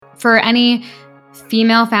for any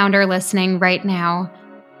female founder listening right now,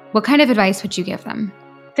 what kind of advice would you give them?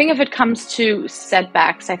 I think if it comes to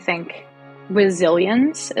setbacks, I think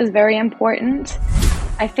resilience is very important.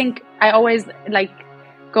 I think I always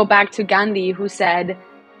go back to Gandhi, who said,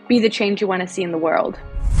 be the change you want to see in the world.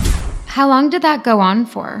 How long did that go on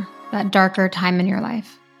for, that darker time in your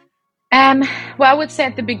life? Well, I would say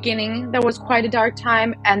at the beginning, there was quite a dark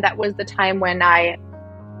time. And that was the time when I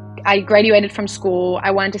graduated from school.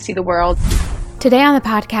 I wanted to see the world. Today on the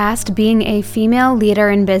podcast, being a female leader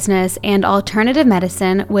in business and alternative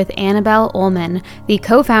medicine with Anabel Oelmann, the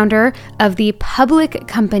co-founder of the public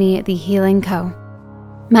company, The Healing Co.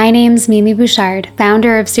 My name's Mimi Bouchard,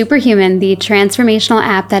 founder of Superhuman, the transformational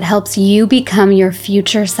app that helps you become your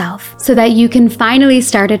future self so that you can finally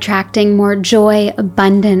start attracting more joy,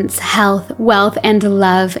 abundance, health, wealth, and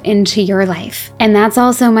love into your life. And that's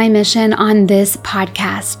also my mission on this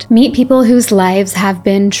podcast. Meet people whose lives have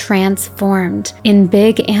been transformed in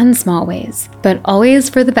big and small ways, but always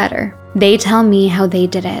for the better. They tell me how they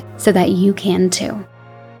did it so that you can too.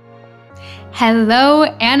 Hello,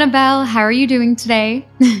 Anabel. How are you doing today?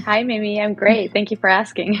 Hi, Mimi. I'm great. Thank you for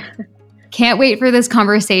asking. Can't wait for this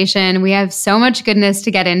conversation. We have so much goodness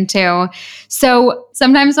to get into. So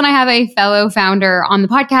sometimes when I have a fellow founder on the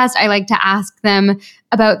podcast, I like to ask them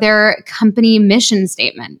about their company mission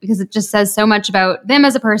statement because it just says so much about them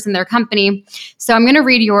as a person, their company. So I'm going to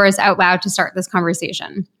read yours out loud to start this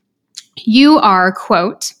conversation. You are,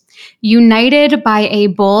 quote, united by a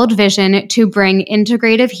bold vision to bring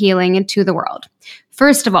integrative healing to the world.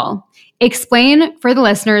 First of all, explain for the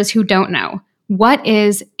listeners who don't know, what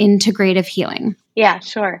is integrative healing? Yeah,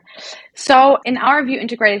 sure. So in our view,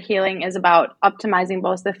 integrative healing is about optimizing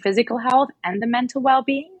both the physical health and the mental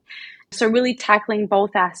well-being. So really tackling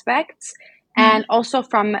both aspects and also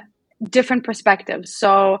from different perspectives.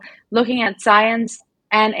 So looking at science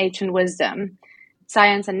and ancient wisdom,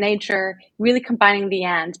 science and nature, really combining the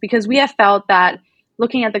ends, because we have felt that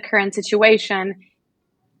looking at the current situation,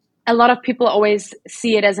 a lot of people always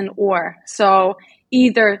see it as an or. So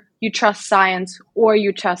either you trust science or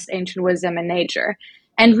you trust ancient wisdom and nature,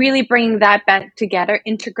 and really bringing that back together,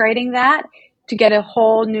 integrating that to get a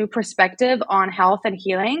whole new perspective on health and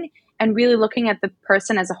healing and really looking at the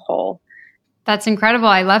person as a whole. That's incredible.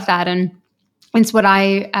 I love that. And it's what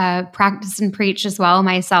I practice and preach as well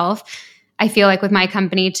myself. I feel like with my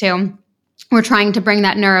company too, we're trying to bring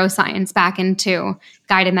that neuroscience back into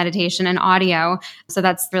guided meditation and audio. So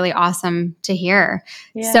that's really awesome to hear.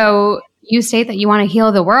 Yeah. So you state that you want to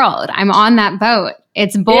heal the world. I'm on that boat.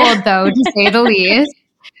 It's bold though, to say the least.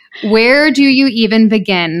 Where do you even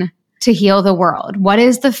begin to heal the world? What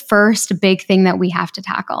is the first big thing that we have to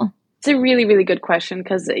tackle? It's a really, really good question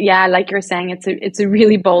because, yeah, like you're saying, it's a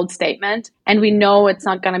really bold statement. And we know it's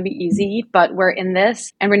not going to be easy, but we're in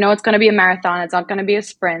this. And we know it's going to be a marathon. It's not going to be a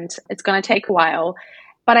sprint. It's going to take a while.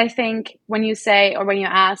 But I think when you say or when you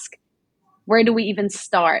ask, where do we even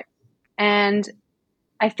start? And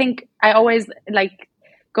I think I always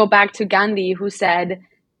go back to Gandhi, who said,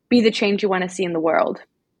 be the change you want to see in the world.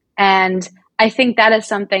 And I think that is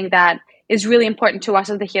something that is really important to us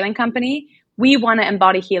as the healing company. We want to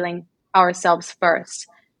embody healing ourselves first,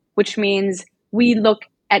 which means we look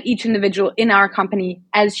at each individual in our company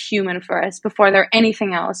as human first before they're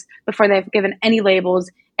anything else, before they've given any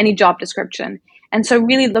labels, any job description. And so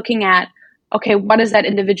really looking at, okay, what does that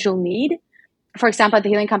individual need? For example, at the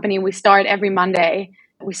healing company, we start every Monday.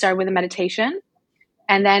 We start with a meditation,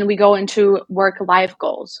 and then we go into work-life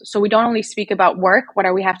goals. So we don't only speak about work, what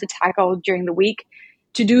do we have to tackle during the week,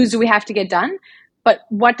 to-dos do we have to get done, but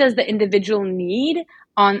what does the individual need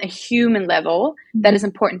on a human level that is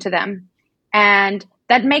important to them? And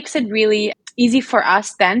that makes it really easy for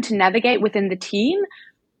us then to navigate within the team.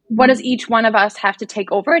 What does each one of us have to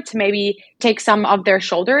take over to maybe take some of their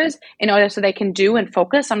shoulders in order so they can do and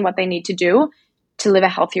focus on what they need to do to live a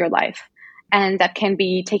healthier life? And that can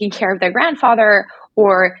be taking care of their grandfather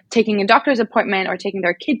or taking a doctor's appointment or taking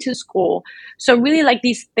their kid to school. So really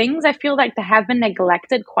these things, I feel like they have been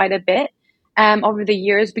neglected quite a bit over the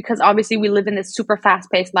years, because obviously we live in this super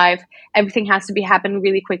fast-paced life. Everything has to be happening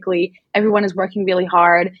really quickly. Everyone is working really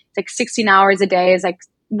hard. It's 16 hours a day is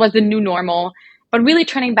was the new normal. But really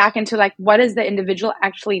turning back into what does the individual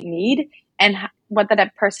actually need, and what did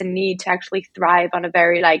that person need to actually thrive on a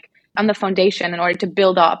very on the foundation in order to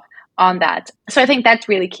build up on that. So I think that's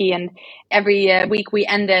really key. And every week we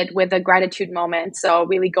ended with a gratitude moment. So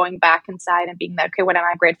really going back inside and being okay, what am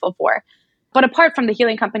I grateful for? But apart from the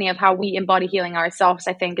healing company of how we embody healing ourselves,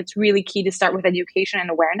 I think it's really key to start with education and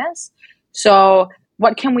awareness. So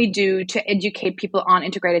what can we do to educate people on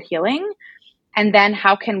integrated healing? And then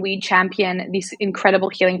how can we champion these incredible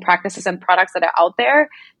healing practices and products that are out there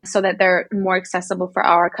so that they're more accessible for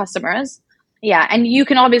our customers? Yeah. And you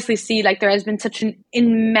can obviously see like there has been such an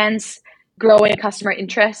immense growing customer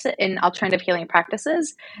interest in alternative healing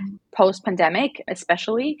practices post pandemic,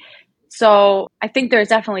 especially. So I think there's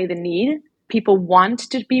definitely the need. People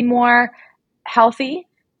want to be more healthy.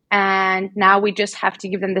 And now we just have to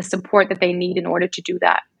give them the support that they need in order to do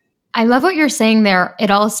that. I love what you're saying there.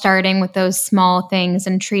 It all starting with those small things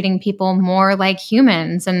and treating people more like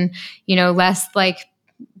humans and, less like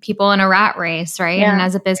people in a rat race, right? Yeah. And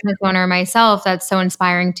as a business owner myself, that's so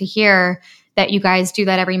inspiring to hear that you guys do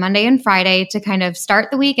that every Monday and Friday to kind of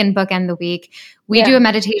start the week and bookend the week. We do a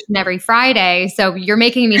meditation every Friday. So you're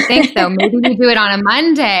making me think though, maybe we do it on a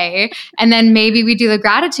Monday and then maybe we do the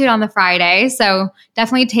gratitude on the Friday. So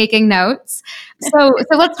definitely taking notes. So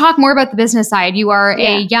let's talk more about the business side. You are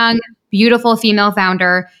a young, beautiful female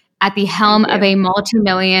founder at the helm of a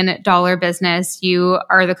multi-million-dollar business. You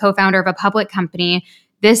are the co-founder of a public company.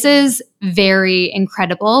 This is very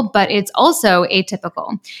incredible, but it's also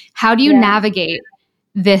atypical. How do you navigate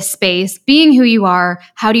this space, being who you are?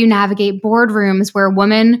 How do you navigate boardrooms where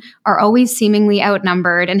women are always seemingly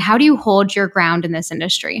outnumbered? And how do you hold your ground in this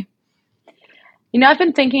industry? I've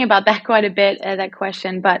been thinking about that quite a bit, that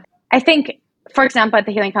question. But I think, for example, at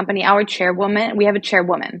the Healing Company, we have a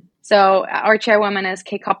chairwoman. So our chairwoman is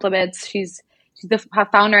Kay Koplowitz. She's the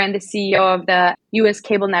founder and the CEO of the US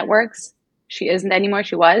cable networks. She isn't anymore.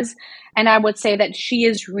 She was. And I would say that she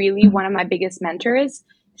is really one of my biggest mentors.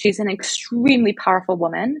 She's an extremely powerful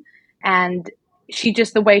woman. And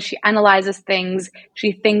the way she analyzes things,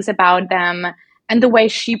 she thinks about them, and the way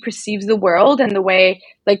she perceives the world and the way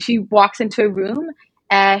like she walks into a room,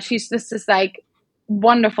 she's just this like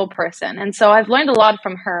wonderful person. And so I've learned a lot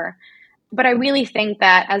from her. But I really think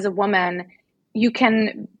that as a woman, you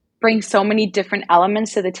can bring so many different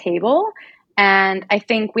elements to the table. And I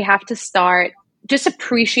think we have to start just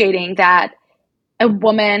appreciating that a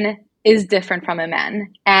woman is different from a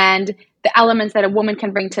man. And the elements that a woman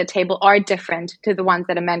can bring to the table are different to the ones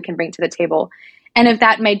that a man can bring to the table. And if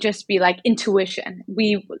that may just be like intuition,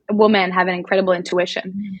 we women have an incredible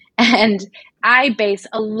intuition. And I base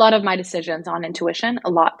a lot of my decisions on intuition,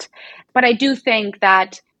 a lot. But I do think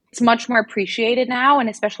that it's much more appreciated now. And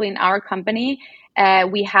especially in our company,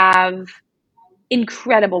 we have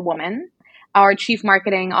incredible women. Our chief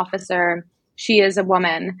marketing officer, she is a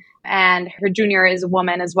woman, and her junior is a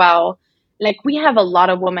woman as well. Like we have a lot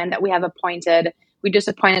of women that we have appointed. We just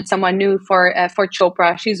appointed someone new for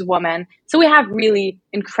Chopra. She's a woman. So we have really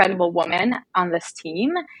incredible women on this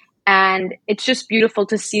team. And it's just beautiful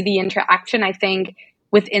to see the interaction, I think,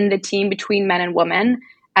 within the team between men and women.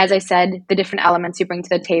 As I said, the different elements you bring to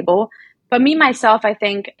the table. But me, myself, I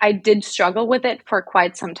think I did struggle with it for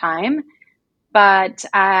quite some time. But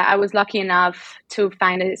I was lucky enough to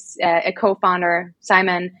find a co-founder,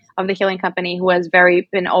 Simon, of the Healing Company, who has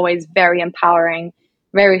been always very empowering,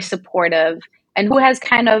 very supportive, and who has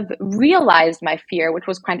kind of realized my fear, which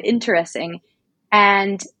was quite interesting.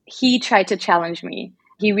 And he tried to challenge me.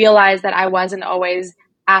 He realized that I wasn't always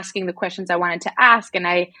asking the questions I wanted to ask. And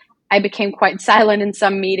I became quite silent in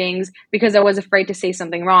some meetings because I was afraid to say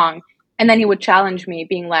something wrong. And then he would challenge me,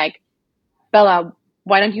 being like, Bella,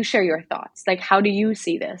 why don't you share your thoughts? Like, how do you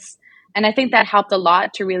see this? And I think that helped a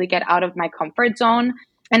lot to really get out of my comfort zone.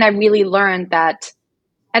 And I really learned that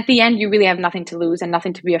at the end, you really have nothing to lose and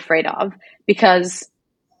nothing to be afraid of, because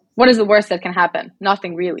what is the worst that can happen?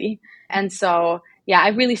 Nothing really. And so, I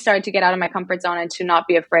really started to get out of my comfort zone and to not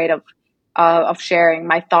be afraid of sharing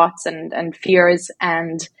my thoughts and fears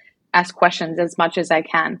and ask questions as much as I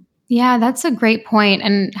can. Yeah, that's a great point.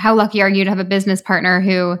 And how lucky are you to have a business partner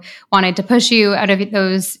who wanted to push you out of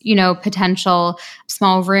those, potential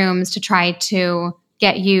small rooms to try to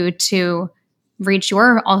get you to reach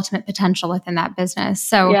your ultimate potential within that business.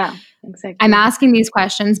 So yeah, exactly. I'm asking these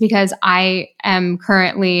questions because I am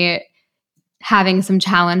currently having some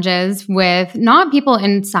challenges with not people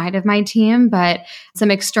inside of my team, but some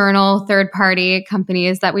external third-party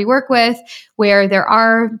companies that we work with where there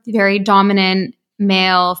are very dominant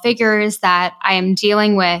male figures that I am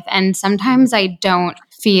dealing with. And sometimes I don't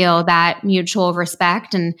feel that mutual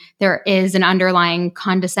respect. And there is an underlying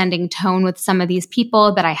condescending tone with some of these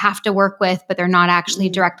people that I have to work with, but they're not actually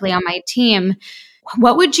directly on my team.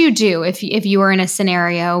 What would you do if you were in a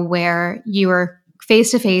scenario where you were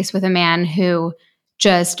face to face with a man who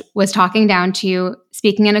just was talking down to you,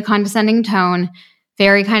 speaking in a condescending tone,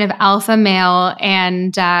 very kind of alpha male,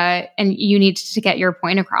 and you need to get your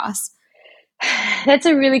point across? That's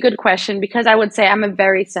a really good question, because I would say I'm a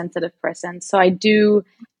very sensitive person. So I do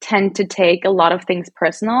tend to take a lot of things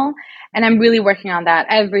personal. And I'm really working on that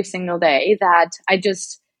every single day, that I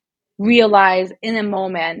just realize in a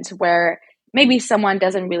moment where maybe someone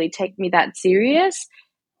doesn't really take me that serious,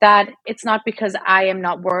 that it's not because I am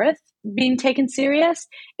not worth being taken serious.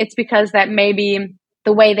 It's because that maybe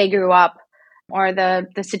the way they grew up, or the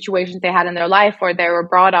situations they had in their life, or they were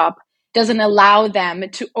brought up, doesn't allow them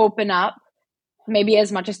to open up maybe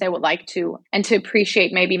as much as they would like to, and to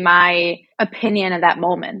appreciate maybe my opinion at that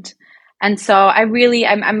moment. And so I'm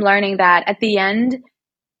learning that at the end,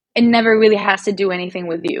 it never really has to do anything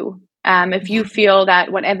with you. If you feel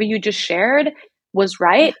that whatever you just shared was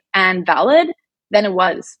right and valid, then it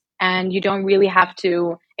was. And you don't really have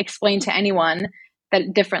to explain to anyone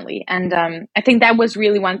that differently. And I think that was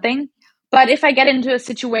really one thing. But if I get into a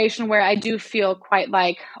situation where I do feel quite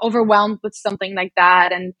like overwhelmed with something like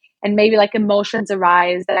that, and maybe like emotions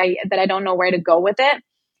arise that I don't know where to go with it,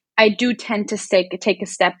 I do tend to take a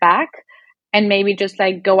step back and maybe just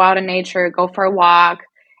like go out in nature, go for a walk,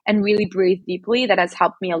 and really breathe deeply. That has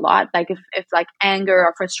helped me a lot. Like if like anger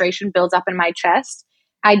or frustration builds up in my chest,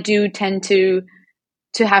 I do tend to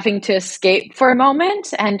having to escape for a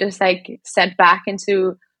moment and just like step back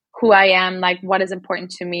into who I am, like what is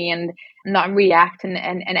important to me, and not react in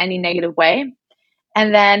any negative way.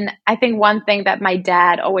 And then I think one thing that my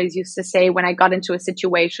dad always used to say when I got into a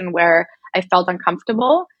situation where I felt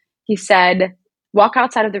uncomfortable, he said, walk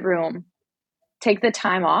outside of the room, take the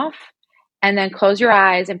time off, and then close your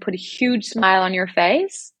eyes and put a huge smile on your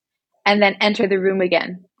face, and then enter the room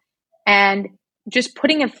again. And just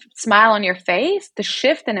putting a smile on your face, the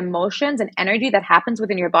shift in emotions and energy that happens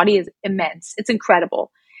within your body is immense. It's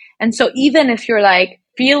incredible. And so even if you're like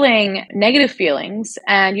feeling negative feelings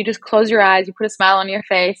and you just close your eyes, you put a smile on your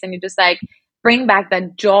face, and you just like bring back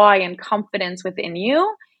that joy and confidence within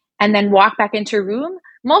you, and then walk back into a room,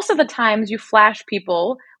 most of the times you flash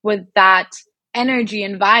people with that energy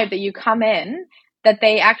and vibe that you come in, that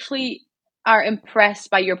they actually are impressed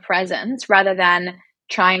by your presence rather than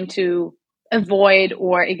trying to avoid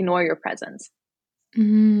or ignore your presence.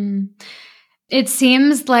 It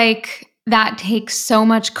seems like that takes so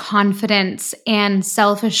much confidence and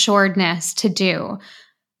self-assuredness to do.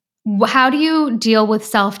 How do you deal with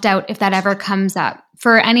self-doubt if that ever comes up?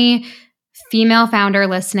 For any female founder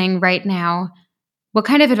listening right now, what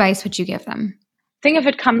kind of advice would you give them? I think if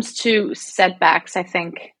it comes to setbacks, I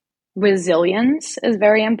think resilience is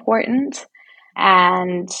very important.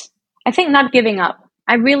 And I think not giving up.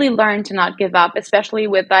 I really learned to not give up, especially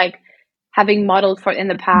with like having modeled for in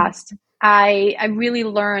the past. I really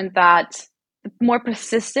learned that the more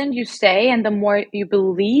persistent you stay and the more you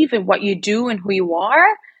believe in what you do and who you are,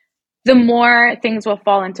 the more things will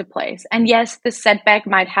fall into place. And yes, the setback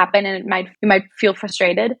might happen, and you might feel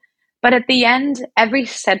frustrated. But at the end, every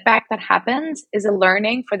setback that happens is a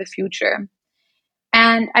learning for the future.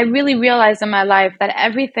 And I really realized in my life that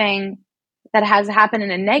everything that has happened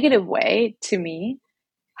in a negative way to me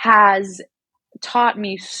has taught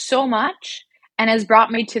me so much and has brought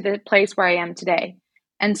me to the place where I am today.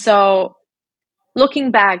 And so looking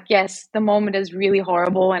back, yes, the moment is really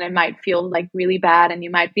horrible and it might feel like really bad, and you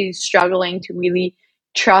might be struggling to really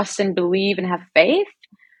trust and believe and have faith.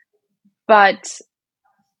 But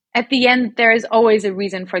at the end, there is always a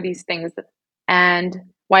reason for these things and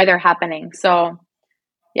why they're happening. So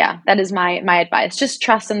yeah, that is my advice. Just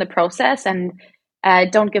trust in the process, and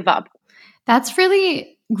don't give up. That's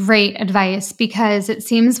really great advice, because it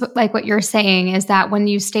seems like what you're saying is that when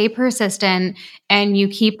you stay persistent and you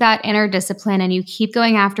keep that inner discipline and you keep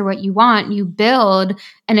going after what you want, you build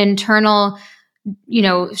an internal,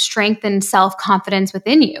 strength and self-confidence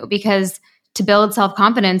within you, because to build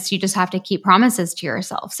self-confidence, you just have to keep promises to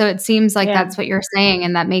yourself. So it seems like that's what you're saying,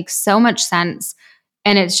 and that makes so much sense.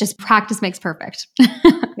 And it's just practice makes perfect.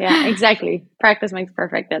 Yeah, exactly. Practice makes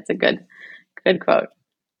perfect. That's a good quote.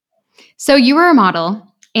 So you were a model.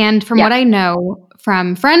 And from what I know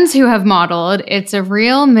from friends who have modeled, it's a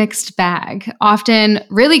real mixed bag, often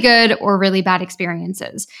really good or really bad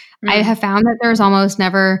experiences. I have found that there's almost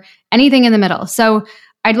never anything in the middle. So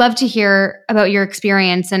I'd love to hear about your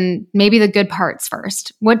experience and maybe the good parts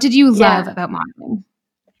first. What did you love about modeling?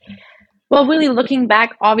 Well, really looking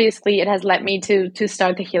back, obviously it has led me to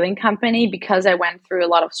start the healing company because I went through a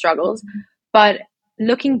lot of struggles. But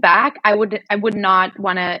looking back, I would not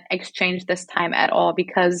want to exchange this time at all,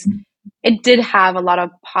 because it did have a lot of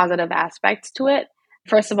positive aspects to it.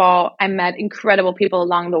 First of all, I met incredible people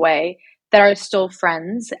along the way that are still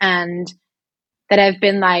friends and that have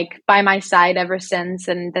been like by my side ever since,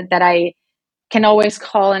 and that I can always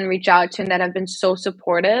call and reach out to, and that have been so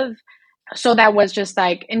supportive. So that was just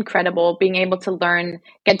like incredible, being able to learn,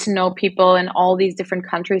 get to know people in all these different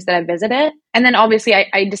countries that I visited. And then obviously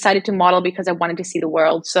I decided to model because I wanted to see the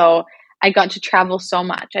world. So I got to travel so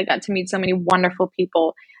much. I got to meet so many wonderful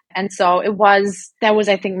people. And so that was,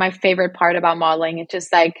 I think, my favorite part about modeling. It's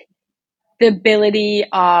just like the ability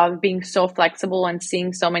of being so flexible and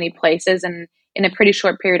seeing so many places and in a pretty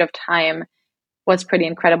short period of time was pretty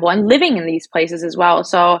incredible, and living in these places as well.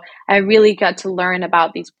 So I really got to learn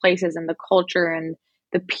about these places and the culture and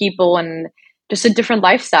the people and just a different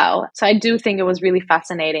lifestyle. So I do think it was really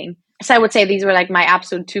fascinating. So I would say these were like my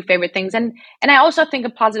absolute two favorite things. And I also think a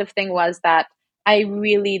positive thing was that I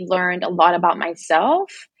really learned a lot about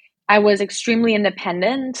myself. I was extremely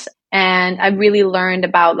independent, and I really learned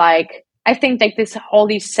about like, I think like this, all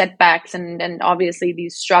these setbacks and obviously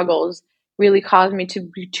these struggles really caused me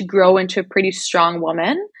to grow into a pretty strong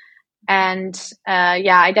woman. And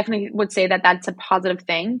yeah, I definitely would say that that's a positive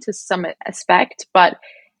thing to some aspect. But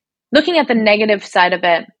looking at the negative side of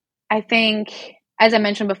it, I think, as I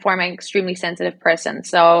mentioned before, I'm an extremely sensitive person.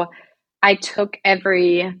 So I took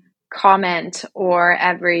every comment or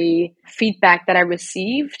every feedback that I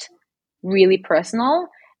received really personal.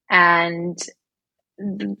 And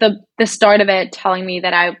the start of it telling me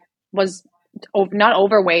that I was not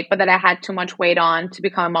overweight, but that I had too much weight on to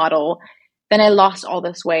become a model. Then I lost all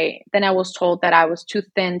this weight. Then I was told that I was too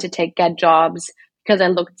thin to get jobs because I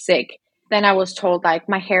looked sick. Then I was told like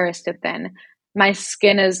my hair is too thin, my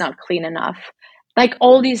skin is not clean enough. Like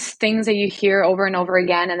all these things that you hear over and over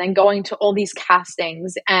again, and then going to all these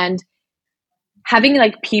castings and having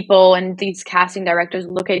like people and these casting directors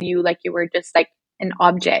look at you like you were just like an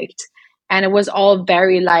object. And it was all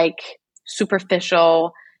very like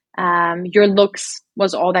superficial. Your looks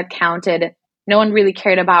was all that counted. No one really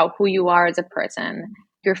cared about who you are as a person,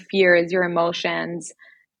 your fears, your emotions,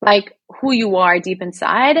 like who you are deep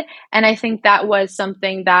inside. And I think that was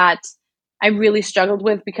something that I really struggled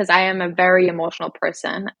with because I am a very emotional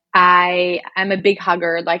person. I am a big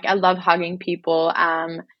hugger. Like I love hugging people.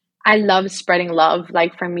 I love spreading love.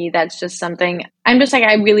 Like for me, that's just something I'm just like,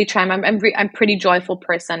 I really try. I'm pretty joyful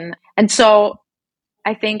person. And so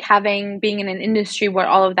I think being in an industry where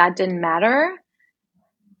all of that didn't matter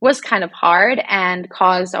was kind of hard and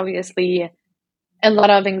caused obviously a lot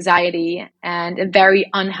of anxiety and a very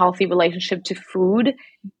unhealthy relationship to food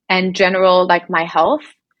and general, like my health.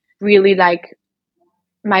 Really like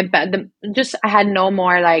I had no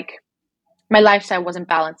more like, my lifestyle wasn't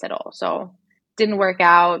balanced at all. So didn't work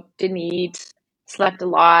out, didn't eat, slept a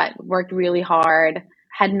lot, worked really hard,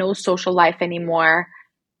 had no social life anymore.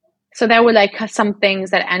 So there were like some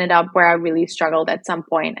things that ended up where I really struggled at some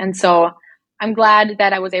point. And so I'm glad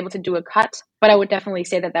that I was able to do a cut, but I would definitely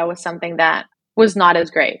say that was something that was not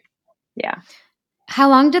as great. Yeah. How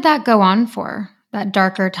long did that go on for, that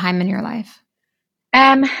darker time in your life?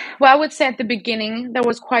 Well, I would say at the beginning, there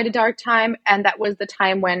was quite a dark time. And that was the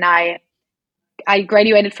time when I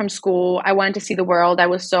graduated from school. I wanted to see the world. I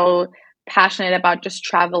was so passionate about just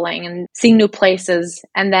traveling and seeing new places.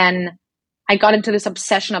 And then I got into this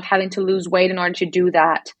obsession of having to lose weight in order to do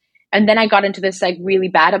that. And then I got into this like really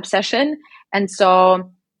bad obsession. And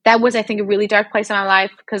so that was, I think, a really dark place in my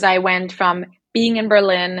life because I went from being in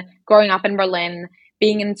Berlin, growing up in Berlin,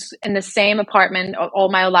 being in the same apartment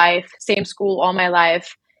all my life, same school all my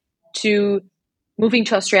life, to moving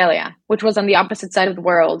to Australia, which was on the opposite side of the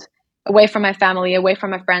world, away from my family, away from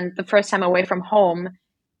my friends, the first time away from home.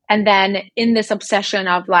 And then in this obsession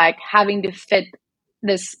of like having to fit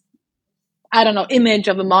this, I don't know, image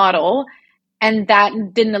of a model. And that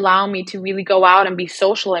didn't allow me to really go out and be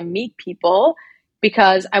social and meet people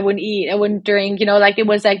because I wouldn't eat, I wouldn't drink, like it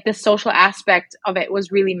was like the social aspect of it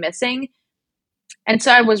was really missing. And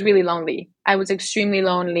so I was really lonely. I was extremely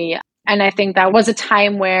lonely. And I think that was a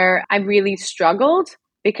time where I really struggled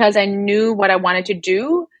because I knew what I wanted to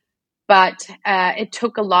do, but it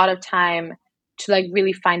took a lot of time to like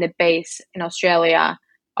really find a base in Australia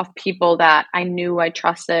of people that I knew, I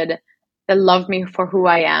trusted, that loved me for who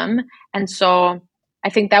I am. And so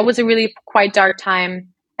I think that was a really quite dark time,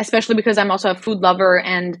 especially because I'm also a food lover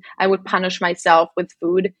and I would punish myself with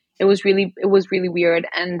food. It was really weird.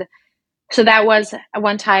 And so that was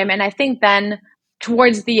one time. And I think then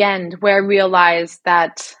towards the end where I realized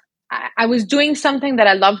that I was doing something that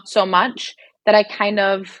I loved so much that I kind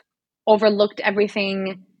of overlooked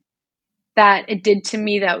everything that it did to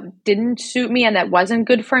me that didn't suit me and that wasn't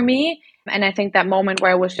good for me. And I think that moment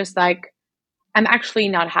where I was just like, I'm actually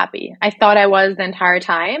not happy. I thought I was the entire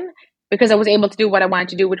time because I was able to do what I wanted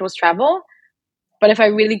to do, which was travel. But if I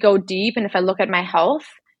really go deep and if I look at my health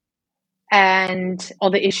and all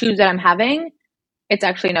the issues that I'm having, it's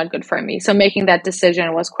actually not good for me. So making that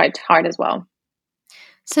decision was quite hard as well.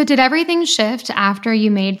 So did everything shift after you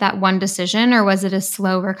made that one decision, or was it a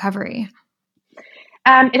slow recovery?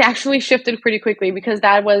 It actually shifted pretty quickly because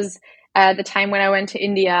that was the time when I went to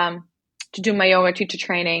India to do my yoga teacher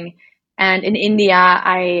training. And in India,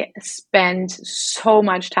 I spent so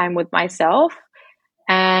much time with myself,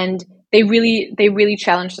 and they really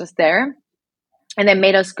challenged us there, and they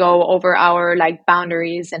made us go over our like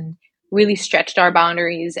boundaries and really stretched our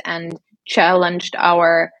boundaries and challenged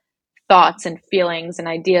our thoughts and feelings and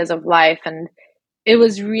ideas of life. And it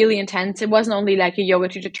was really intense. It wasn't only like a yoga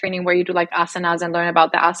teacher training where you do like asanas and learn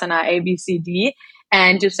about the asana A, B, C, D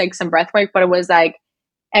and just like some breath work, but it was like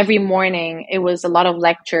every morning it was a lot of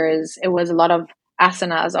lectures. It was a lot of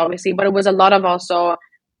asanas, obviously, but it was a lot of also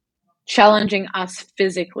challenging us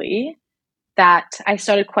physically, that I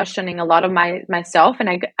started questioning a lot of myself, and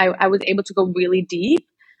I was able to go really deep.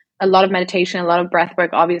 A lot of meditation, a lot of breath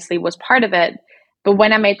work obviously was part of it. But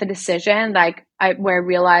when I made the decision, where I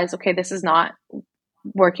realized, okay, this is not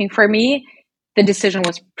working for me, the decision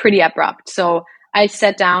was pretty abrupt. So I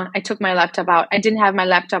sat down, I took my laptop out. I didn't have my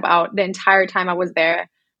laptop out the entire time I was there,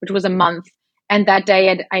 which was a month. And that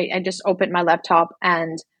day I just opened my laptop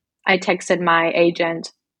and I texted my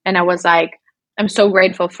agent and I was like, I'm so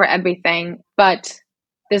grateful for everything, but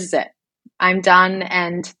this is it. I'm done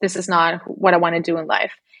and this is not what I want to do in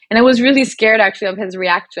life. And I was really scared actually of his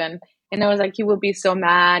reaction. And I was like, he will be so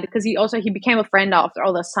mad because he became a friend after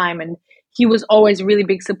all this time, and he was always a really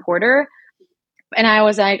big supporter. And I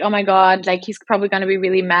was like, oh my God, like he's probably going to be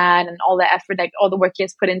really mad, and all the effort, like all the work he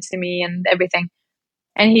has put into me and everything.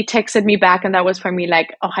 And he texted me back, and that was for me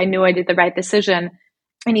like, oh, I knew I did the right decision.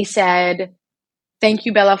 And he said, thank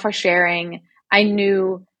you, Bella, for sharing. I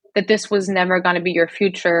knew that this was never going to be your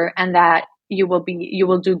future and that you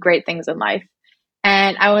will do great things in life.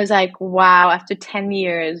 And I was like, wow, after 10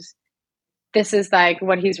 years, this is like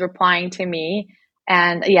what he's replying to me.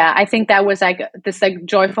 And yeah, I think that was like this like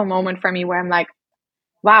joyful moment for me where I'm like,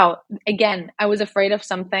 wow, again, I was afraid of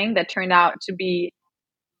something that turned out to be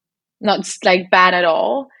not like bad at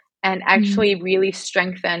all and actually really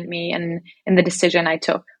strengthened me in the decision I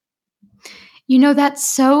took. You know, that's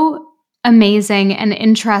so amazing and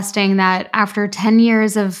interesting that after 10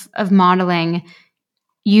 years of modeling,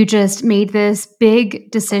 you just made this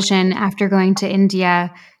big decision after going to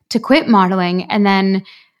India to quit modeling. And then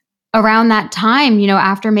around that time, you know,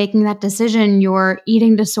 after making that decision, your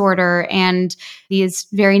eating disorder and these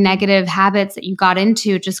very negative habits that you got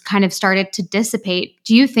into just kind of started to dissipate.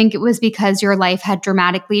 Do you think it was because your life had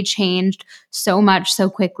dramatically changed so much so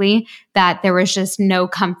quickly that there was just no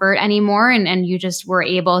comfort anymore, and you just were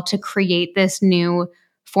able to create this new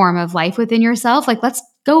form of life within yourself? Like, let's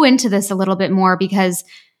go into this a little bit more, because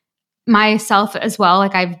myself as well,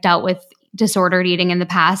 like I've dealt with disordered eating in the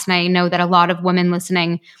past, and I know that a lot of women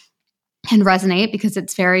listening can resonate because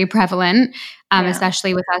it's very prevalent,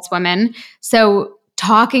 especially with us women. So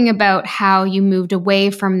talking about how you moved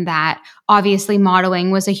away from that, obviously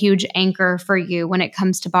modeling was a huge anchor for you when it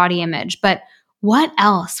comes to body image, but what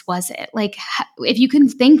else was it? Like, if you can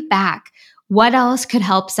think back, what else could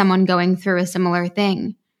help someone going through a similar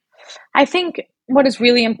thing? I think what is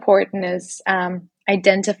really important is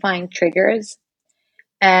identifying triggers.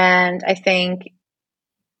 And I think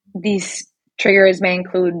these triggers may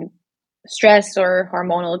include stress or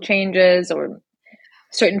hormonal changes or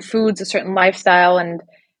certain foods, a certain lifestyle, and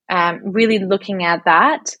really looking at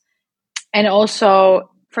that. And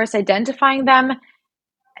also first identifying them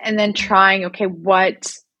and then trying, okay,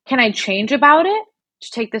 what can I change about it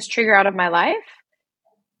to take this trigger out of my life?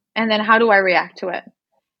 And then how do I react to it?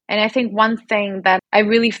 And I think one thing that I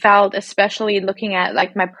really felt, especially looking at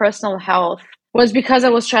like my personal health, was because I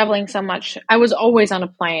was traveling so much. I was always on a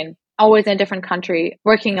plane, always in a different country,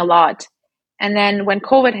 working a lot. And then when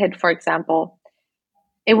COVID hit, for example,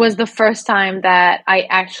 it was the first time that I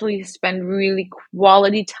actually spent really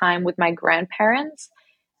quality time with my grandparents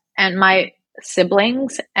and my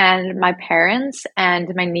siblings and my parents and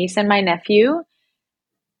my niece and my nephew.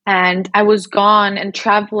 And I was gone and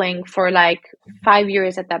traveling for like 5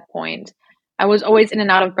 years at that point. I was always in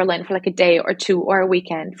and out of Berlin for like a day or two or a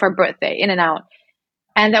weekend for a birthday, in and out.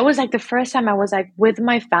 And that was like the first time I was like with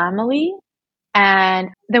my family, and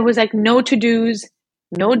there was like no to-dos,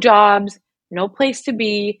 no jobs, no place to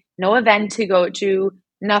be, no event to go to,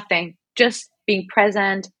 nothing. Just being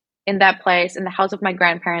present in that place, in the house of my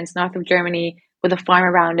grandparents, north of Germany, with a farm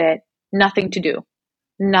around it. Nothing to do.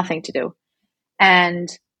 Nothing to do. And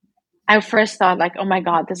I first thought like, oh my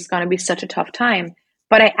God, this is going to be such a tough time.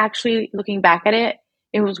 But I actually, looking back at it,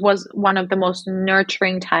 it was one of the most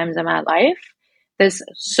nurturing times in my life this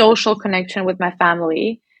social connection with my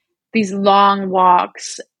family, these long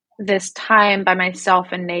walks, this time by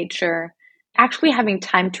myself in nature, actually having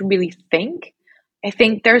time to really think. I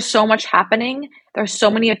think there's so much happening. There's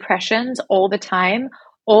so many impressions all the time.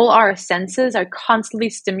 All our senses are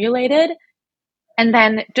constantly stimulated. And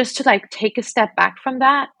then just to like take a step back from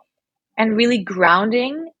that and really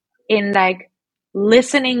grounding in like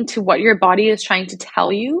listening to what your body is trying to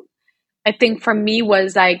tell you, I think for me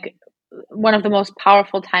was like one of the most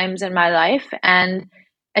powerful times in my life, and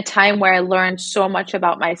a time where I learned so much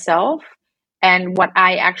about myself and what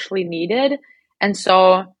I actually needed. And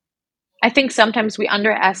so I think sometimes we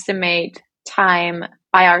underestimate time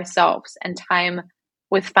by ourselves and time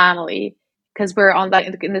with family, because we're on that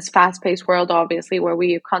in this fast-paced world, obviously, where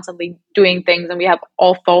we are constantly doing things and we have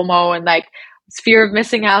all FOMO and like fear of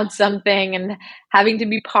missing out something and having to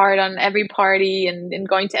be part on every party and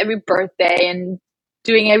going to every birthday and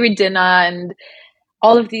doing every dinner and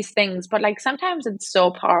all of these things. But like sometimes it's so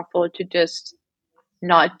powerful to just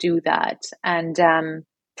not do that and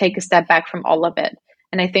take a step back from all of it.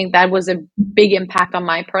 And I think that was a big impact on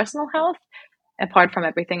my personal health, apart from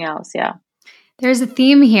everything else. Yeah. There's a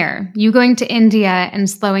theme here. You going to India and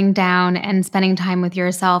slowing down and spending time with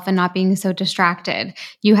yourself and not being so distracted.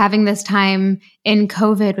 You having this time in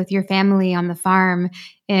COVID with your family on the farm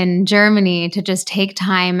in Germany to just take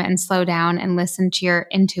time and slow down and listen to your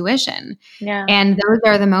intuition. Yeah. And those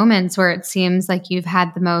are the moments where it seems like you've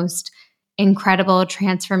had the most incredible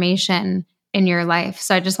transformation in your life.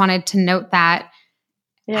 So I just wanted to note that,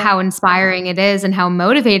 how inspiring it is and how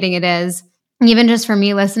motivating it is, even just for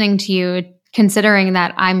me listening to you, considering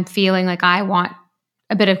that I'm feeling like I want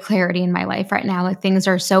a bit of clarity in my life right now. Like things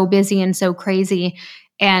are so busy and so crazy,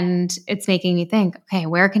 and it's making me think, okay,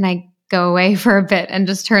 where can I go away for a bit and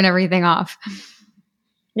just turn everything off?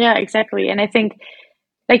 Yeah, exactly. And I think,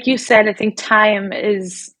 like you said, I think time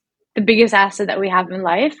is the biggest asset that we have in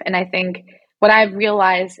life. And I think what I've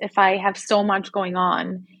realized, if I have so much going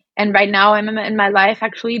on, and right now I'm in my life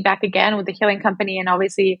actually back again with the healing company, and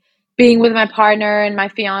obviously being with my partner and my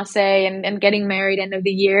fiance and getting married end of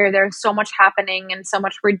the year, there's so much happening and so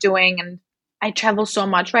much we're doing. And I travel so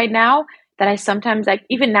much right now that I sometimes like,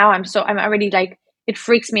 even now I'm already like, it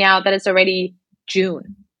freaks me out that it's already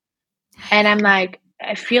June. And I'm like,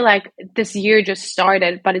 I feel like this year just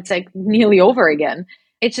started, but it's like nearly over again.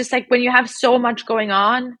 It's just like when you have so much going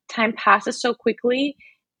on, time passes so quickly,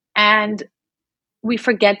 and we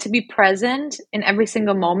forget to be present in every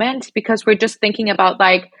single moment because we're just thinking about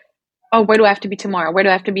like, oh, where do I have to be tomorrow? Where do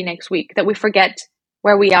I have to be next week? That we forget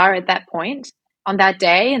where we are at that point on that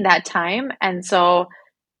day and that time. And so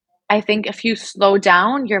I think if you slow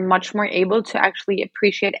down, you're much more able to actually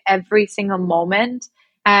appreciate every single moment,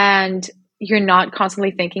 and you're not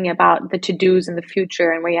constantly thinking about the to-dos in the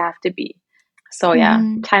future and where you have to be. So yeah,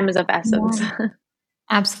 time is of essence. Yeah.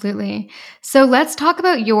 Absolutely. So let's talk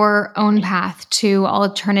about your own path to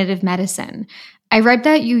alternative medicine. I read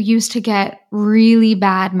that you used to get really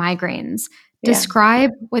bad migraines. Yeah.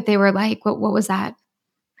 Describe what they were like. What was that?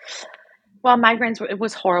 Well, migraines, it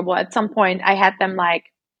was horrible. At some point, I had them like,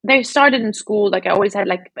 they started in school. Like I always had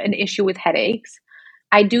like an issue with headaches.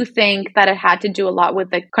 I do think that it had to do a lot with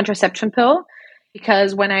the contraception pill,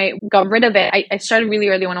 because when I got rid of it, I started really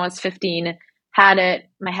early when I was 15, had it,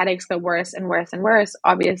 my headaches got worse and worse and worse.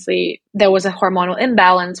 Obviously, there was a hormonal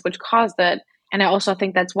imbalance which caused it. And I also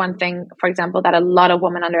think that's one thing, for example, that a lot of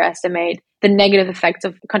women underestimate the negative effects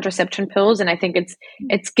of contraception pills. And I think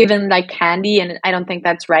it's given like candy, and I don't think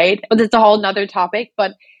that's right. But it's a whole nother topic.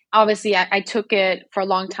 But obviously, I took it for a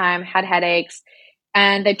long time, had headaches,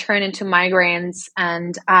 and they turned into migraines.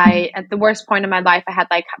 And at the worst point in my life, I had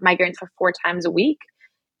like migraines for 4 times a week.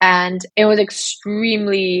 And it was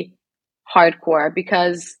extremely hardcore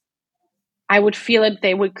because I would feel it.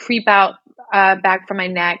 They would creep out back from my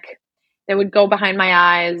neck. They would go behind my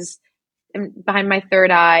eyes, behind my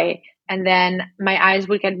third eye, and then my eyes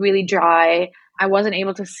would get really dry. I wasn't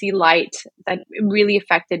able to see light. That really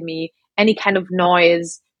affected me. Any kind of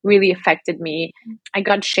noise really affected me. I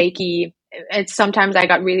got shaky. Sometimes I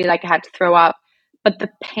got really like I had to throw up. But the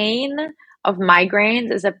pain of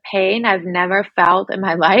migraines is a pain I've never felt in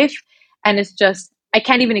my life. And it's just, I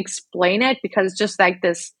can't even explain it, because it's just like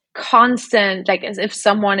this constant, like as if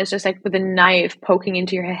someone is just like with a knife poking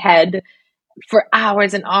into your head for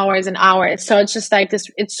hours and hours and hours. So it's just like this,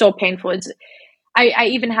 it's so painful. I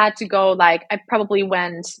even had to go, like, I probably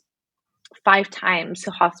went 5 times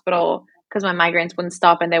to hospital because my migraines wouldn't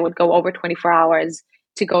stop, and they would go over 24 hours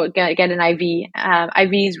to go get an IV.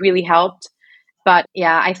 IVs really helped. But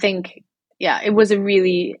yeah, I think, yeah, it was a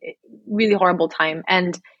really, really horrible time.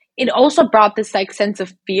 And it also brought this like sense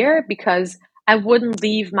of fear, because I wouldn't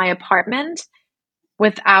leave my apartment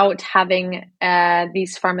without having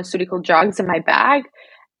these pharmaceutical drugs in my bag.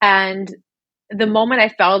 And the moment I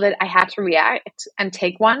felt it, I had to react and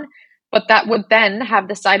take one. But that would then have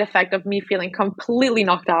the side effect of me feeling completely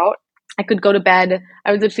knocked out. I could go to bed.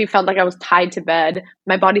 I literally felt like I was tied to bed.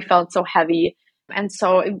 My body felt so heavy. And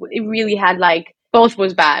so it really had like, both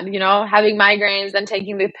was bad, you know, having migraines and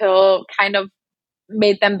taking the pill kind of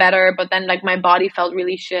made them better, but then like my body felt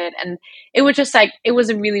really shit. And it was just like, it was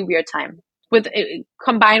a really weird time with it,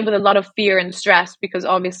 combined with a lot of fear and stress, because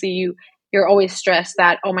obviously you're always stressed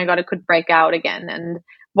that, oh my God, it could break out again. And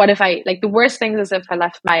what if I, like, the worst things is if I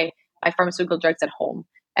left my pharmaceutical drugs at home,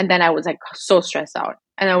 and then I was like so stressed out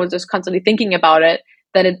and I was just constantly thinking about it,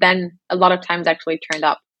 that it then a lot of times actually turned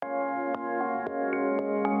up.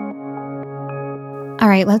 All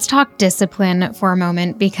right, let's talk discipline for a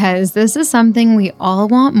moment, because this is something we all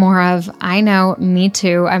want more of. I know, me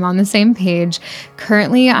too. I'm on the same page.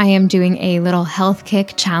 Currently, I am doing a little health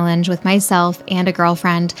kick challenge with myself and a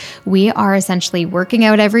girlfriend. We are essentially working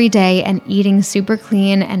out every day and eating super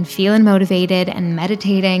clean and feeling motivated and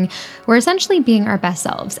meditating. We're essentially being our best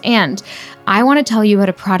selves. And I want to tell you about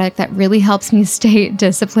a product that really helps me stay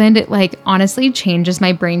disciplined. It like honestly changes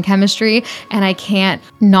my brain chemistry, and I can't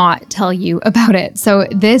not tell you about it. So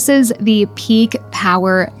this is the Peak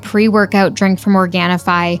Power pre-workout drink from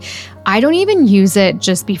Organifi. I don't even use it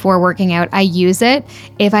just before working out. I use it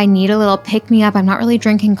if I need a little pick-me-up. I'm not really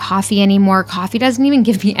drinking coffee anymore. Coffee doesn't even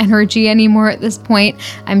give me energy anymore at this point.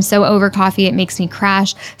 I'm so over coffee, it makes me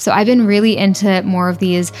crash. So I've been really into more of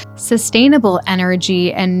these sustainable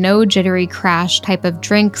energy and no jittery crash type of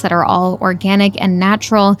drinks that are all organic and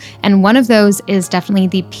natural. And one of those is definitely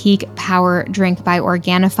the Peak Power drink by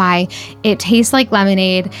Organifi. It tastes like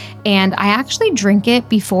lemonade, and I actually drink it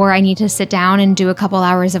before I need to sit down and do a couple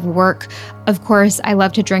hours of work. Of course, I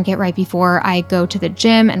love to drink it right before I go to the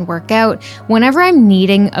gym and work out. Whenever I'm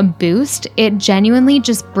needing a boost, it genuinely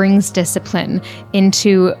just brings discipline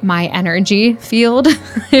into my energy field,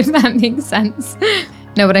 if that makes sense.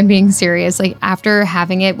 No, but I'm being serious. Like after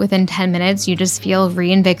having it within 10 minutes, you just feel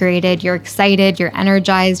reinvigorated. You're excited, you're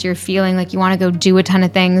energized, you're feeling like you want to go do a ton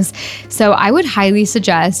of things. So I would highly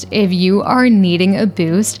suggest, if you are needing a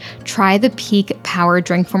boost, try the Peak Power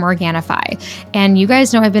drink from Organifi. And you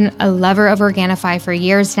guys know I've been a lover of Organifi for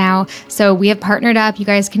years now. So we have partnered up. You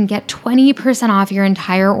guys can get 20% off your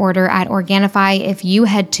entire order at Organifi if you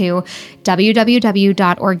head to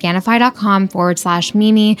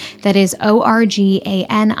www.organifi.com/Mimi. That is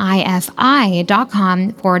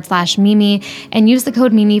ORGANIFI.com/Mimi, and use the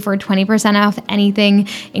code Mimi for 20% off anything,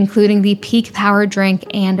 including the Peak Power drink.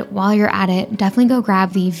 And while you're at it, definitely go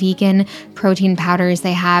grab the vegan protein powders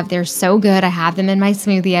they have. They're so good. I have them in my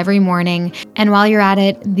smoothie every morning. And while you're at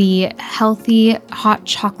it, the healthy hot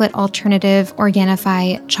chocolate alternative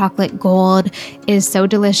Organifi Chocolate Gold is so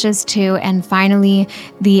delicious too. And finally,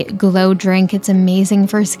 the Glow drink. It's amazing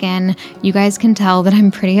for skin. You guys can tell that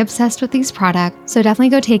I'm pretty obsessed with these products. So definitely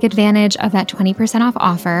go take advantage of that 20% off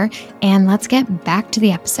offer. And let's get back to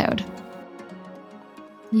the episode.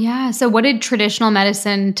 Yeah. So what did traditional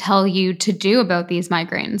medicine tell you to do about these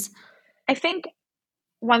migraines? I think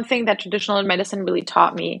one thing that traditional medicine really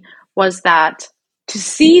taught me was that to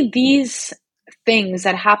see these things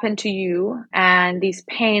that happen to you and these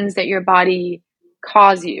pains that your body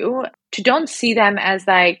cause you, to don't see them as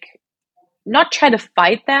like, not try to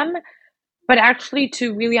fight them, but actually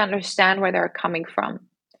to really understand where they're coming from.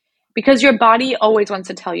 Because your body always wants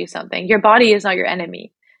to tell you something. Your body is not your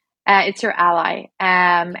enemy. It's your ally.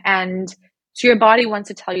 And so your body wants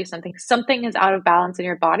to tell you something. Something is out of balance in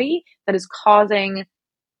your body that is causing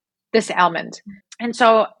this ailment. And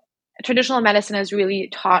so traditional medicine has really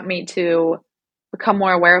taught me to become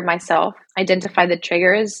more aware of myself, identify the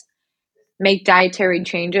triggers, make dietary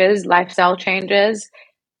changes, lifestyle changes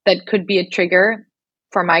that could be a trigger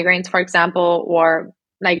for migraines, for example, or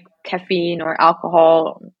like caffeine or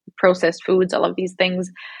alcohol, processed foods, all of these things.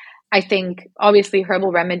 I think obviously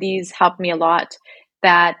herbal remedies helped me a lot.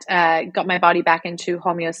 That got my body back into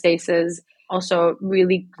homeostasis. Also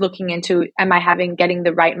really looking into, am I getting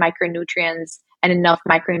the right micronutrients and enough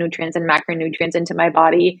micronutrients and macronutrients into my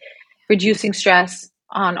body, reducing stress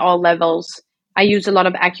on all levels. I used a lot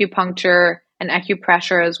of acupuncture and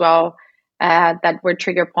acupressure as well. That were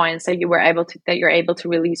trigger points that you're able to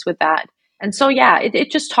release with that. And so, yeah, it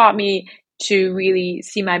just taught me to really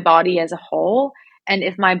see my body as a whole. And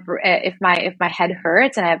if my head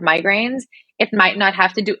hurts and I have migraines, it might not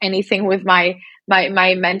have to do anything with my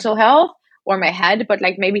mental health or my head, but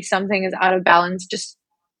like maybe something is out of balance just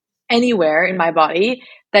anywhere in my body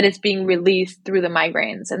that is being released through the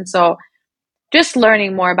migraines. And so just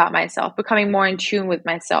learning more about myself, becoming more in tune with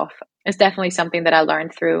myself is definitely something that I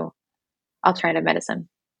learned through alternative medicine.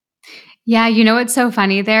 Yeah, what's so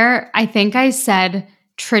funny there? I think I said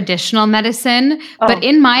traditional medicine, but Oh,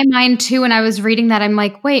 in my mind too, when I was reading that, I'm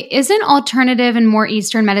like, wait, isn't alternative and more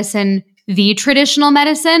Eastern medicine the traditional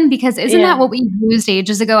medicine? Because isn't that yeah, what we used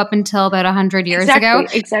ages ago up until about 100 years ago?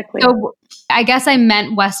 exactly. So I guess I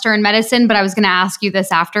meant Western medicine, but I was going to ask you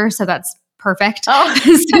this after, so that's perfect. Oh,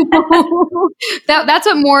 So that's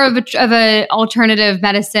what more of a alternative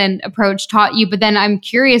medicine approach taught you. But then I'm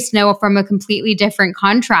curious to know, from a completely different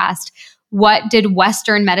contrast, what did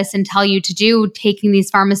Western medicine tell you to do taking these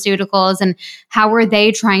pharmaceuticals, and how were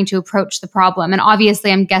they trying to approach the problem? And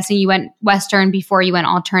obviously, I'm guessing you went Western before you went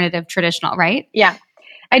alternative traditional, right? yeah.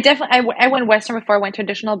 I went Western before I went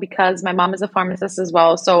traditional because my mom is a pharmacist as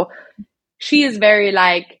well. So she is very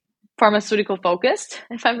like pharmaceutical focused,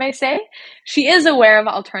 if I may say. She is aware of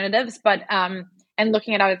alternatives, but and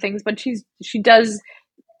looking at other things, but she does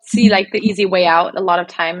see like the easy way out a lot of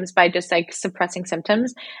times by just like suppressing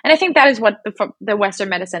symptoms. And I think that is what the Western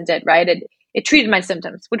medicine did, right? It treated my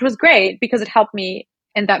symptoms, which was great because it helped me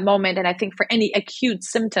in that moment. And I think for any acute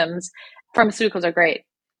symptoms, pharmaceuticals are great,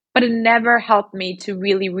 but it never helped me to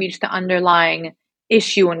really reach the underlying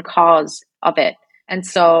issue and cause of it. And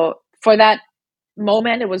so for that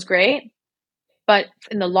moment, it was great, but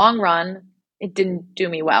in the long run, it didn't do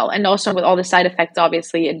me well. And also with all the side effects,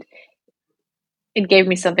 obviously, it gave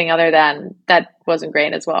me something other than that wasn't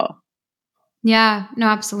great as well. Yeah, no,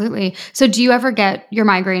 absolutely. So do you ever get your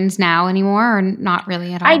migraines now anymore, or not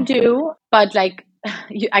really at I all? do, but like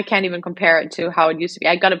I can't even compare it to how it used to be.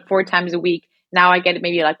 I got it 4 times a week. Now I get it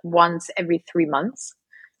maybe like once every 3 months.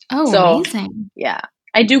 Oh, So amazing. yeah,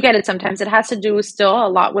 I do get it sometimes. It has to do still a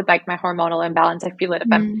lot with like my hormonal imbalance. I feel it if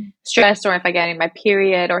I'm Mm. stressed or if I'm getting my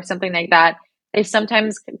period or something like that. They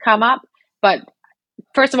sometimes come up, but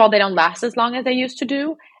first of all, they don't last as long as they used to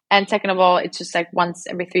do. And second of all, it's just like once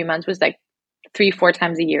every 3 months was like 3, 4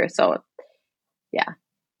 times a year. So yeah,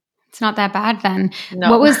 It's not that bad then. What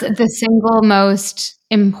no. was the single most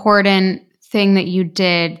important thing that you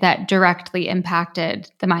did that directly impacted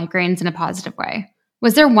the migraines in a positive way?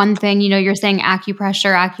 Was there one thing, you're saying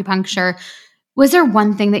acupressure, acupuncture. Was there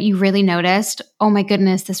one thing that you really noticed? Oh my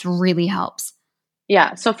goodness, this really helps.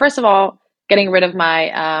 Yeah. So first of all, getting rid of my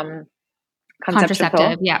conception Contraceptive.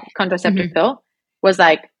 pill, Yeah. contraceptive Hmm. pill was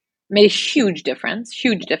like made a huge difference,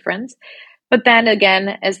 huge difference. But then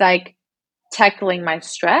again, as like tackling my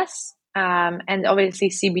stress, and obviously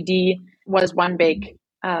CBD was one big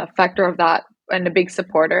factor of that and a big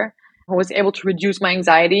supporter. I was able to reduce my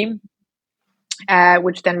anxiety,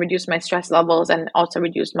 which then reduced my stress levels and also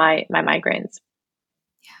reduced my migraines.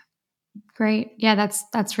 Great. Yeah,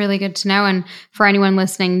 that's really good to know. And for anyone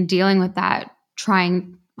listening dealing with that,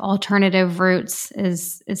 trying alternative routes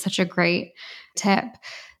is such a great tip.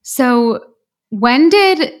 So, when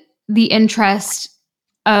did the interest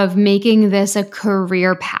of making this a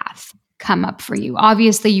career path come up for you?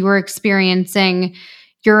 Obviously, you were experiencing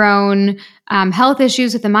your own health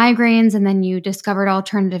issues with the migraines, and then you discovered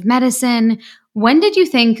alternative medicine. When did you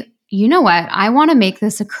think, you know what, I want to make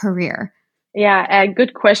this a career? Yeah,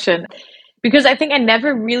 good question. Because I think I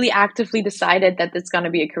never really actively decided that it's going to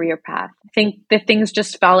be a career path. I think the things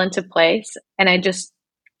just fell into place and I just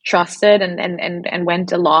trusted and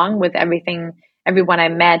went along with everything, everyone I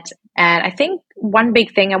met. And I think one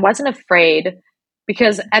big thing, I wasn't afraid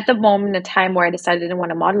because at the moment, the time where I decided I didn't want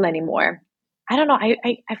to model anymore, I don't know,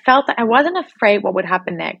 I felt that I wasn't afraid what would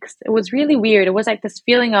happen next. It was really weird. It was like this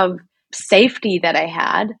feeling of safety that I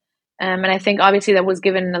had. And I think obviously that was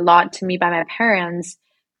given a lot to me by my parents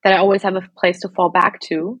that I always have a place to fall back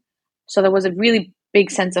to. So there was a really big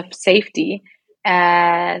sense of safety. So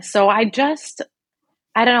I don't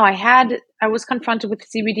know, I was confronted with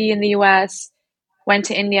CBD in the US, went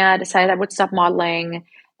to India, decided I would stop modeling,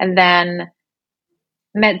 and then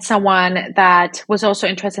met someone that was also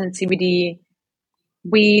interested in CBD.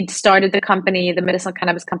 We started the company, the medicinal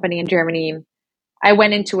cannabis company in Germany. I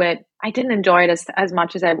went into it. I didn't enjoy it as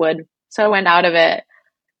much as I would. So I went out of it.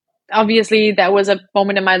 Obviously that was a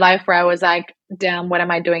moment in my life where I was like, damn, what am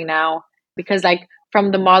I doing now? Because like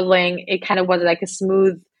from the modeling, it kind of was like a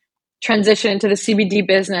smooth transition into the CBD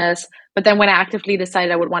business. But then when I actively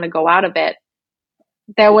decided I would want to go out of it,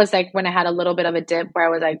 there was like when I had a little bit of a dip where I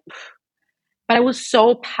was like, but I was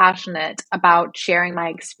so passionate about sharing my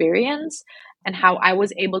experience and how I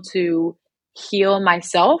was able to heal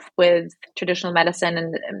myself with traditional medicine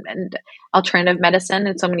and alternative medicine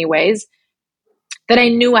in so many ways that I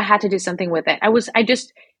knew I had to do something with it. I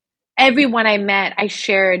just, everyone I met, I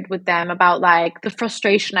shared with them about like the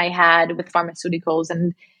frustration I had with pharmaceuticals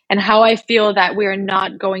and how I feel that we're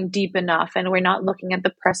not going deep enough and we're not looking at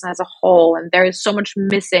the person as a whole. And there is so much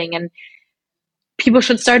missing, and people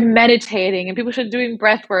should start meditating and people should doing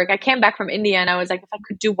breath work. I came back from India and I was like, if I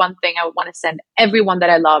could do one thing, I would want to send everyone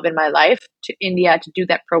that I love in my life to India to do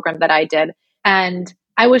that program that I did. And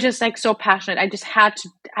I was just like so passionate. I just had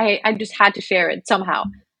to share it somehow.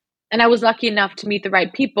 And I was lucky enough to meet the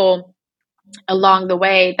right people along the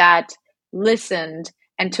way that listened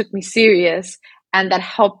and took me serious, and that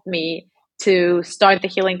helped me to start the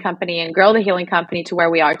healing company and grow the healing company to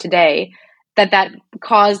where we are today. That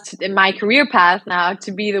caused my career path now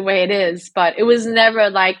to be the way it is. But it was never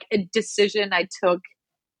like a decision I took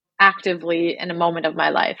actively in a moment of my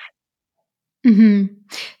life. Mm-hmm.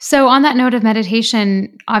 So on that note of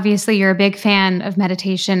meditation, obviously you're a big fan of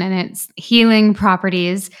meditation and its healing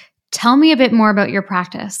properties. Tell me a bit more about your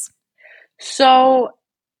practice. So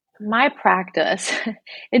my practice,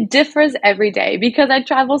 it differs every day because I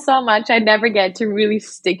travel so much. I never get to really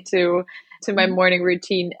stick to my morning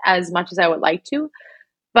routine as much as I would like to.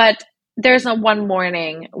 But there's not one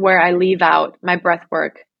morning where I leave out my breath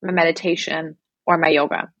work, my meditation, or my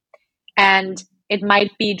yoga. And it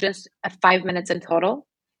might be just 5 minutes in total.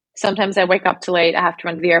 Sometimes I wake up too late. I have to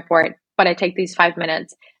run to the airport, but I take these 5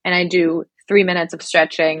 minutes and I do 3 minutes of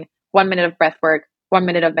stretching, 1 minute of breath work, 1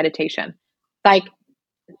 minute of meditation. Like,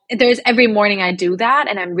 there's every morning I do that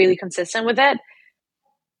and I'm really consistent with it.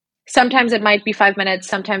 Sometimes it might be 5 minutes.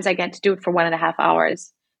 Sometimes I get to do it for 1.5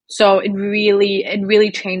 hours. So it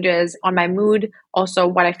really changes on my mood. Also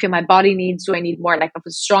what I feel my body needs. Do I need more like of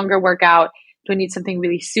a stronger workout? Do I need something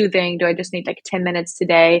really soothing? Do I just need like 10 minutes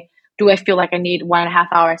today? Do I feel like I need 1.5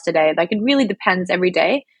 hours today? Like, it really depends every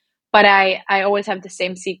day. But I always have the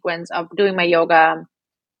same sequence of doing my yoga,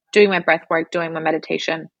 doing my breath work, doing my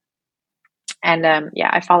meditation. And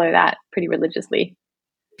I follow that pretty religiously.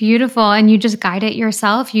 Beautiful. And you just guide it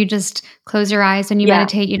yourself? You just close your eyes when you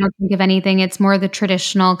meditate? You don't think of anything? It's more the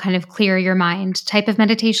traditional kind of clear your mind type of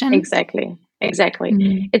meditation? Exactly.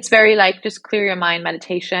 Mm-hmm. It's very like just clear your mind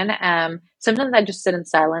meditation. Sometimes I just sit in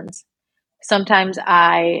silence. Sometimes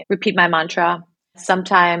I repeat my mantra.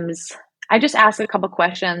 Sometimes I just ask a couple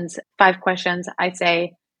questions, 5 questions. I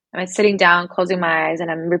say, I'm sitting down, closing my eyes, and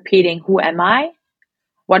I'm repeating, who am I?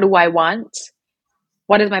 What do I want?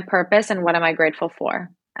 What is my purpose? And what am I grateful for?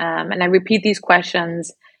 And I repeat these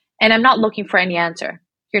questions, and I'm not looking for any answer.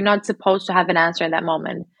 You're not supposed to have an answer in that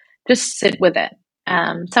moment. Just sit with it.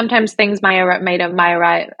 Sometimes things might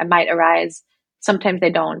arise. Sometimes they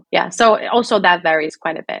don't. Yeah. So also that varies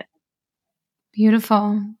quite a bit.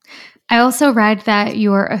 Beautiful. I also read that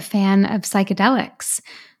you're a fan of psychedelics.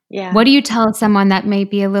 Yeah. What do you tell someone that may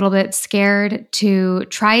be a little bit scared to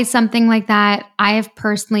try something like that? I have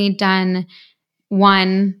personally done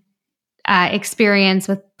one experience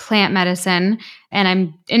with plant medicine, and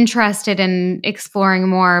I'm interested in exploring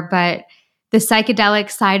more, but the psychedelic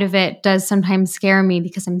side of it does sometimes scare me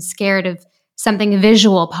because I'm scared of something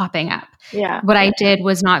visual popping up. Yeah. What I did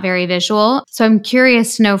was not very visual. So I'm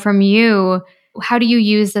curious to know from you, how do you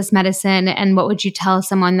use this medicine, and what would you tell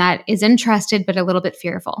someone that is interested but a little bit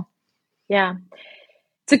fearful? Yeah.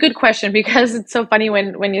 It's a good question because it's so funny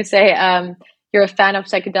when you say you're a fan of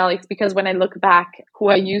psychedelics, because when I look back who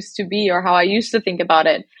I used to be or how I used to think about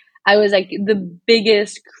it, I was like the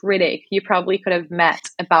biggest critic you probably could have met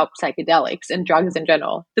about psychedelics and drugs in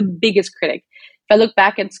general. The biggest critic. If I look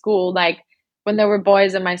back at school, like when there were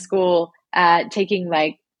boys in my school taking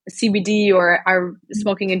like CBD or are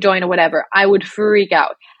smoking a joint or whatever, I would freak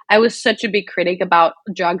out. I was such a big critic about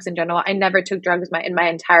drugs in general. I never took drugs in my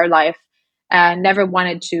entire life. Never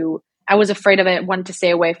wanted to. I was afraid of it, wanted to stay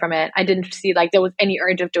away from it. I didn't see like there was any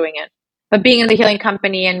urge of doing it. But being in the healing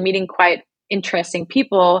company and meeting quite interesting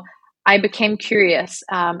people, I became curious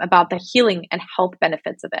about the healing and health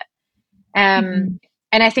benefits of it. And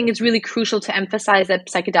I think it's really crucial to emphasize that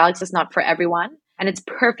psychedelics is not for everyone. And it's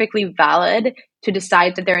perfectly valid to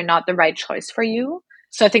decide that they're not the right choice for you.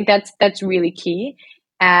 So I think that's really key.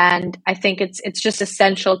 And I think it's just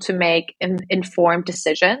essential to make informed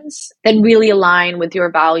decisions that really align with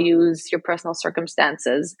your values, your personal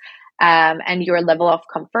circumstances, and your level of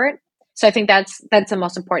comfort. So I think that's the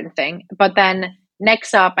most important thing. But then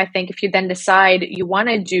next up, I think if you then decide you want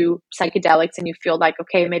to do psychedelics and you feel like,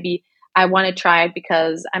 okay, maybe I want to try it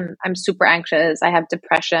because I'm super anxious, I have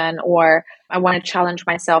depression, or I want to challenge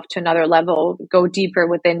myself to another level, go deeper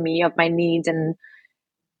within me of my needs and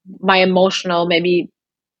my emotional maybe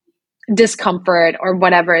discomfort or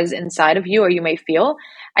whatever is inside of you or you may feel.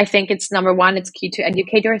 I think it's number one, it's key to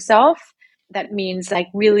educate yourself. That means like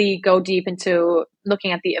really go deep into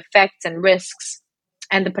looking at the effects and risks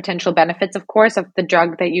and the potential benefits, of course, of the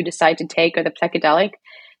drug that you decide to take or the psychedelic.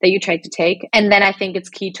 that you try to take. And then I think it's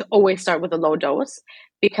key to always start with a low dose,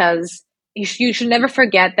 because you should never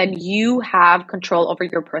forget that you have control over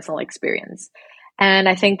your personal experience. And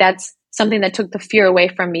I think that's something that took the fear away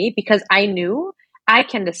from me, because I knew I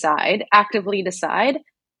can actively decide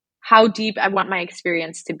how deep I want my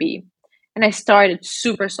experience to be. And I started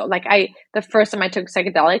super slow. Like the first time I took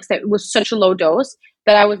psychedelics, that it was such a low dose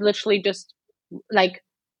that I was literally just like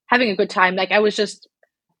having a good time. Like I was just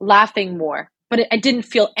laughing more, but I didn't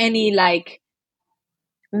feel any like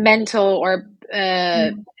mental or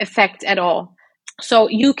effect at all. So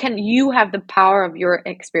you have the power of your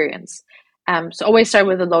experience. So always start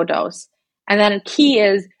with a low dose. And then a key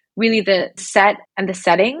is really the set and the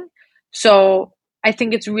setting. So I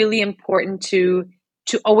think it's really important to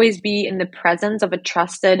always be in the presence of a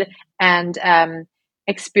trusted and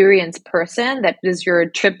experienced person that is your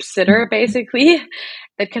trip sitter, basically,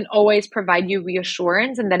 that can always provide you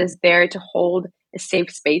reassurance and that is there to hold a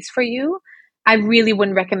safe space for you. I really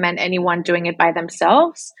wouldn't recommend anyone doing it by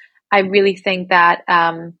themselves. I really think that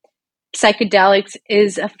psychedelics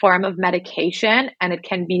is a form of medication, and it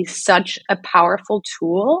can be such a powerful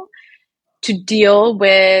tool to deal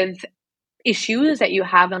with issues that you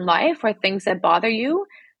have in life or things that bother you.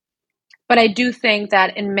 But I do think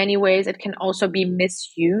that in many ways it can also be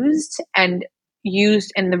misused and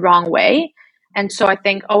used in the wrong way. And so I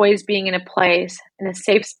think always being in a place, in a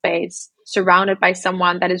safe space, surrounded by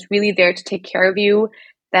someone that is really there to take care of you,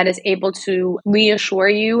 that is able to reassure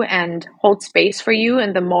you and hold space for you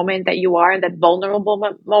in the moment that you are, in that vulnerable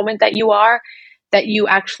moment that you are, that you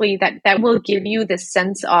actually, that will give you this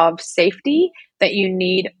sense of safety that you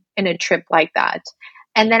need in a trip like that.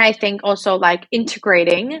 And then I think also like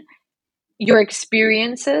integrating your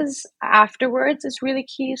experiences afterwards is really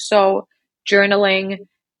key. So journaling,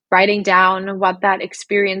 writing down what that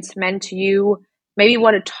experience meant to you, maybe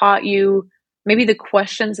what it taught you, maybe the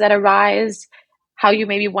questions that arise, how you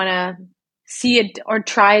maybe want to see it or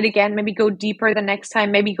try it again, maybe go deeper the next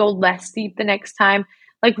time, maybe go less deep the next time,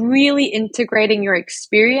 like really integrating your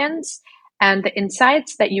experience and the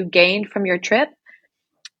insights that you gained from your trip.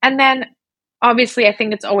 And then obviously, I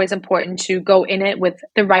think it's always important to go in it with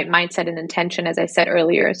the right mindset and intention, as I said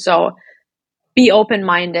earlier. So be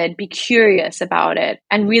open-minded, be curious about it,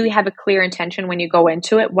 and really have a clear intention when you go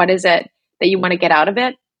into it. What is it that you want to get out of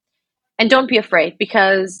it? And don't be afraid,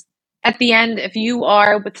 because at the end, if you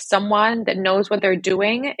are with someone that knows what they're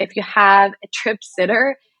doing, if you have a trip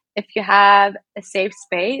sitter, if you have a safe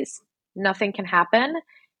space, nothing can happen.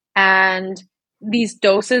 And these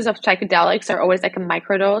doses of psychedelics are always like a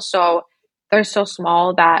microdose. So they're so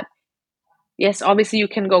small that, yes, obviously you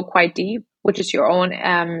can go quite deep, which is your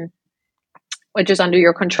own, which is under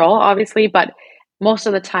your control, obviously. But most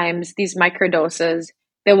of the times, these microdoses,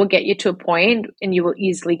 they will get you to a point and you will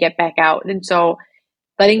easily get back out. And so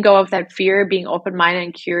letting go of that fear, being open-minded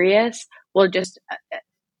and curious will just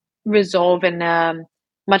resolve in a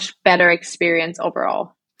much better experience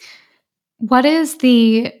overall. What is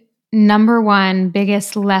the number one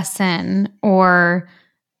biggest lesson, or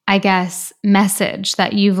I guess message,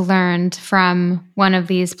 that you've learned from one of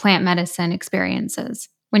these plant medicine experiences?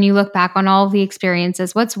 When you look back on all of the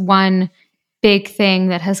experiences, what's one big thing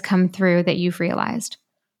that has come through that you've realized?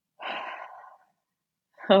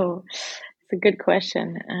 Oh, it's a good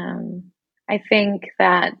question. I think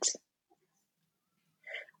that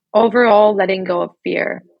overall, letting go of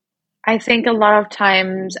fear. I think a lot of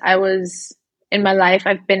times I was in my life,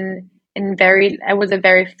 I was a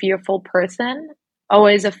very fearful person,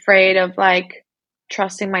 always afraid of like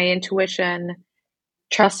trusting my intuition,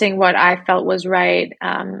 trusting what I felt was right,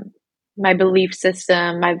 my belief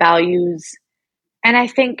system, my values. And I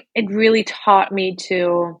think it really taught me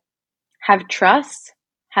to have trust,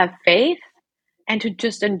 have faith, and to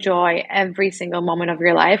just enjoy every single moment of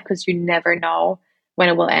your life, because you never know when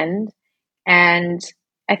it will end. And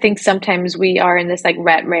I think sometimes we are in this like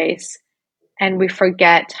rat race and we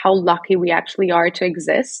forget how lucky we actually are to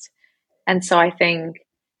exist. And so I think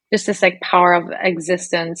just this like power of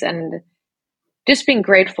existence and just being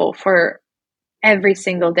grateful for every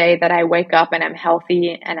single day that I wake up and I'm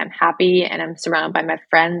healthy and I'm happy and I'm surrounded by my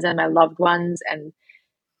friends and my loved ones and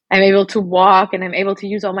I'm able to walk and I'm able to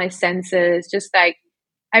use all my senses. Just like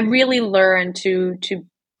I really learned to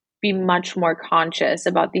be much more conscious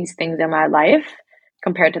about these things in my life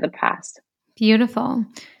compared to the past. Beautiful.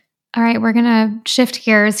 All right, we're going to shift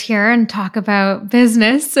gears here and talk about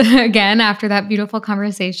business again after that beautiful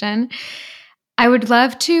conversation. I would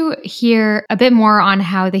love to hear a bit more on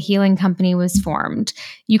how the Healing Company was formed.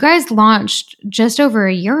 You guys launched just over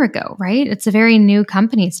a year ago, right? It's a very new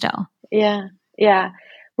company still. Yeah.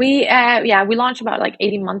 We launched about like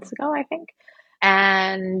 18 months ago, I think.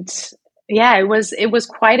 And yeah, it was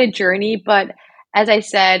quite a journey, but as I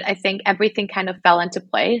said, I think everything kind of fell into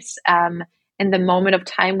place in the moment of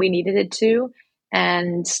time we needed it to.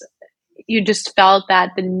 And you just felt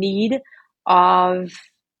that the need of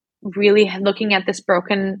really looking at this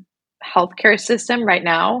broken healthcare system right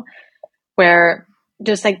now, where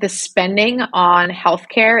just like the spending on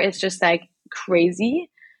healthcare is just like crazy.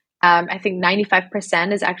 I think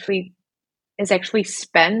 95% is actually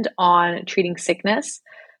spent on treating sickness,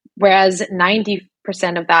 whereas 90%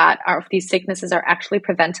 of that are of these sicknesses are actually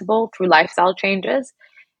preventable through lifestyle changes.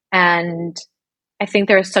 And I think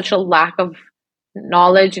there is such a lack of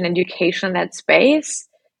knowledge and education in that space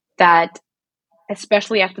that,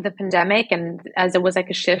 especially after the pandemic, and as it was like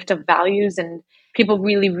a shift of values, and people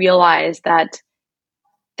really realized that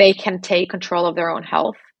they can take control of their own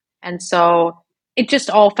health. And so it just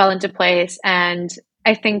all fell into place. And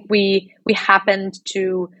I think we happened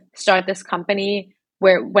to start this company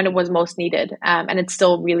where when it was most needed, and it's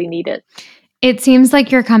still really needed. It seems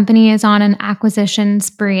like your company is on an acquisition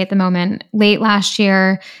spree at the moment. Late last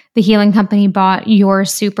year, the Healing Company bought Your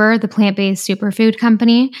Super, the plant-based superfood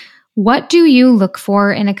company. What do you look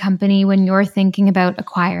for in a company when you're thinking about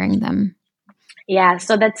acquiring them? Yeah,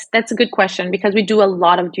 so that's a good question, because we do a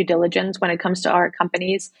lot of due diligence when it comes to our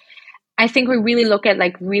companies. I think we really look at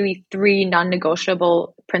like really three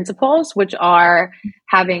non-negotiable principles, which are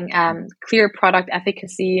having clear product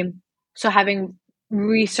efficacy. So having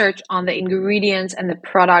research on the ingredients and the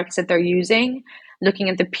products that they're using, looking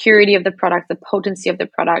at the purity of the product, the potency of the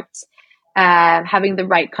products, having the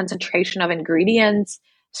right concentration of ingredients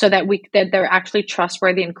so that they're actually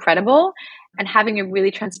trustworthy and credible, and having a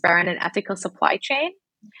really transparent and ethical supply chain.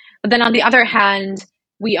 But then on the other hand,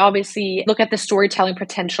 we obviously look at the storytelling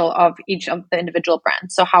potential of each of the individual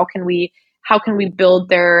brands. So how can we build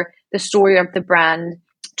the story of the brand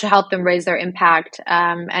to help them raise their impact,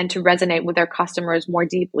 and to resonate with their customers more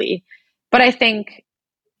deeply. But I think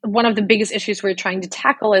one of the biggest issues we're trying to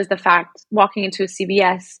tackle is the fact, walking into a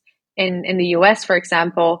CVS in the US, for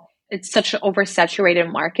example, it's such an oversaturated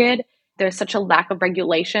market. There's such a lack of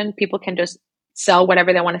regulation. People can just sell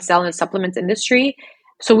whatever they want to sell in the supplements industry.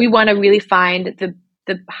 So we want to really find the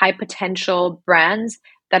high potential brands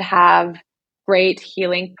that have great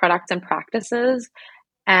healing products and practices,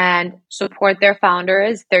 and support their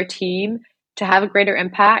founders, their team, to have a greater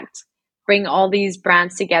impact, bring all these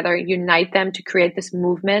brands together, unite them to create this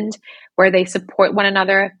movement where they support one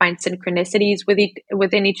another, find synchronicities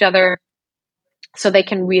within each other, so they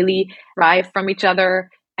can really thrive from each other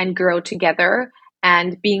and grow together.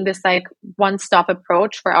 And being this like one-stop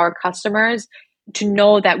approach for our customers to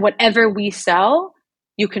know that whatever we sell,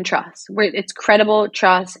 you can trust. It's credible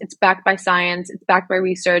trust. It's backed by science. It's backed by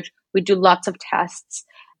research. We do lots of tests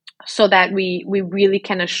so that we really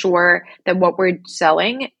can assure that what we're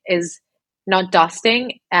selling is not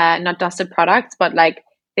not dusted products, but like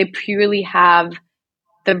they purely have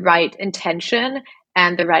the right intention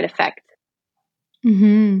and the right effect.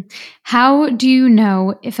 Mm-hmm. How do you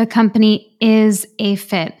know if a company is a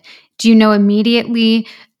fit? Do you know immediately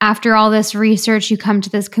after all this research you come to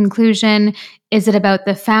this conclusion? Is it about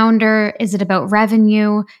the founder? Is it about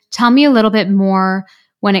revenue? Tell me a little bit more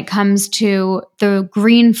when it comes to the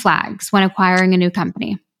green flags when acquiring a new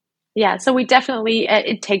company. Yeah, so we definitely,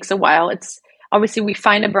 it takes a while. It's obviously we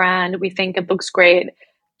find a brand, we think it looks great.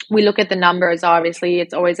 We look at the numbers, obviously.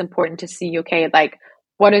 It's always important to see, okay, like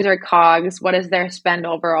what is their COGS? What is their spend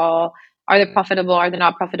overall? Are they profitable? Are they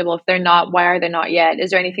not profitable? If they're not, why are they not yet?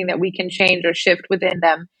 Is there anything that we can change or shift within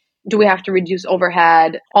them? Do we have to reduce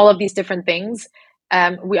overhead? All of these different things.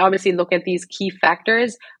 We obviously look at these key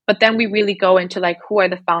factors, but then we really go into like, who are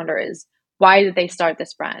the founders? Why did they start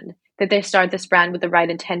this brand? Did they start this brand with the right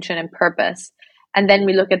intention and purpose? And then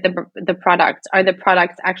we look at the products. Are the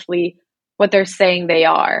products actually what they're saying they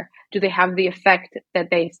are? Do they have the effect that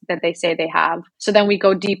they say they have? So then we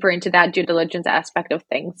go deeper into that due diligence aspect of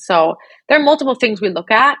things. So there are multiple things we look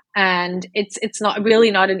at, and it's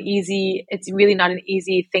really not an easy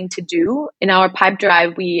thing to do. In our pipe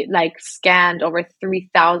drive, we like scanned over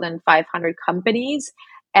 3,500 companies,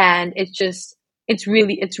 and it's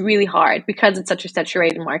really hard because it's such a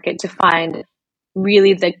saturated market to find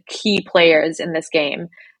really the key players in this game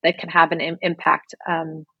that can have an impact.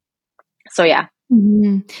 So yeah.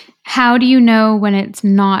 Mm-hmm. How do you know when it's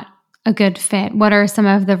not a good fit? What are some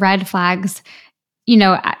of the red flags?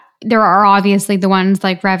 There are obviously the ones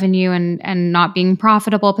like revenue and not being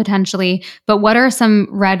profitable potentially, but what are some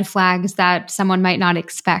red flags that someone might not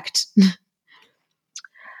expect?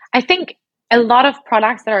 I think a lot of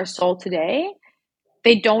products that are sold today,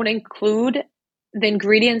 they don't include the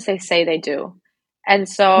ingredients they say they do. And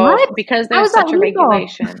so What? because How there's is that such a legal?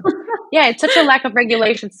 regulation, yeah, it's such a lack of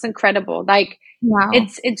regulation. It's incredible. Like Wow.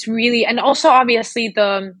 it's really, and also obviously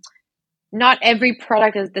the not every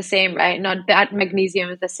product is the same, right? Not that magnesium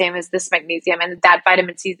is the same as this magnesium, and that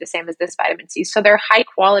vitamin C is the same as this vitamin C. So they're high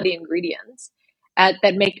quality ingredients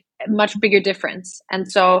that make a much bigger difference. And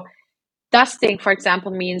so dusting, for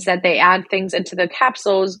example, means that they add things into the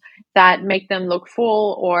capsules that make them look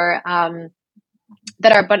full, or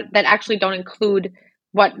but that actually don't include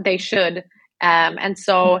what they should. And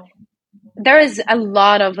so there is a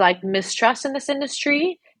lot of like mistrust in this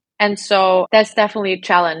industry. And so that's definitely a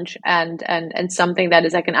challenge, and something that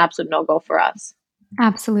is like an absolute no-go for us.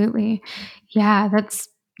 Absolutely. Yeah, that's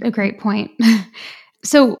a great point.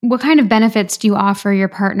 So, what kind of benefits do you offer your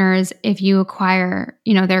partners if you acquire,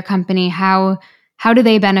 their company? How do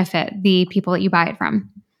they benefit the people that you buy it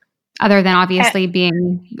from, other than Uh, obviously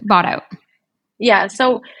being bought out? yeah,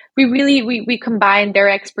 so we combine their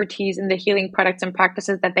expertise in the healing products and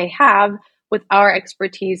practices that they have with our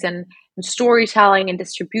expertise in storytelling and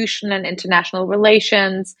distribution and international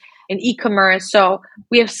relations and e-commerce. So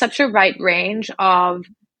we have such a wide range of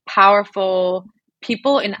powerful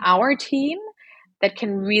people in our team that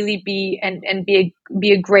can really be and be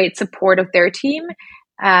a great support of their team.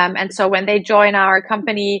 And so when they join our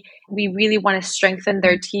company, we really want to strengthen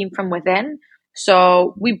their team from within.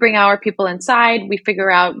 So we bring our people inside, we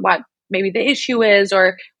figure out what maybe the issue is,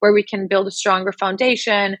 or where we can build a stronger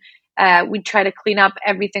foundation. We try to clean up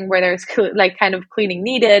everything where there's like kind of cleaning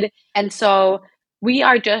needed. And so we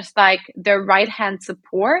are just like their right hand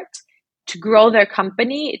support to grow their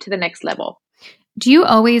company to the next level. Do you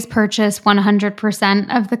always purchase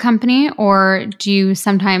 100% of the company, or do you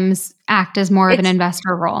sometimes act as more of an It's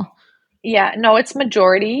investor role? Yeah, no, it's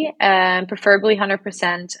majority, preferably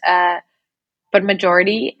 100%, but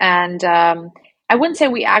majority. And I wouldn't say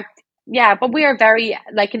we act, yeah, but we are very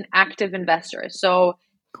like an active investor. So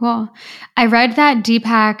Cool. I read that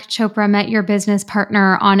Deepak Chopra met your business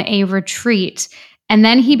partner on a retreat, and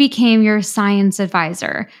then he became your science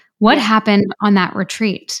advisor. What yeah. happened on that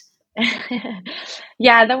retreat?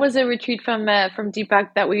 Yeah, that was a retreat from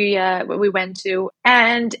Deepak that we went to,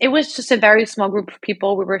 and it was just a very small group of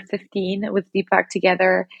people. We were 15 with Deepak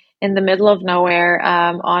together in the middle of nowhere,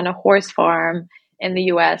 on a horse farm in the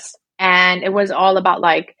US, and it was all about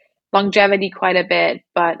like longevity quite a bit,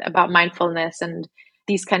 but about mindfulness and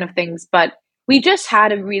these kind of things. But we just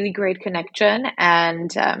had a really great connection, and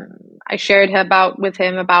I shared with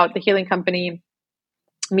him about the healing company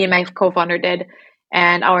me and my co-founder did,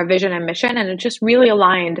 and our vision and mission, and it just really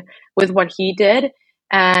aligned with what he did,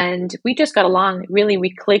 and we just got along. Really,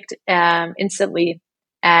 we clicked instantly,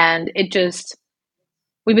 and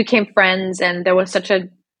we became friends, and there was such a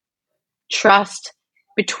trust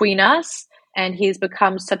between us, and he's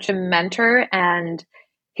become such a mentor, and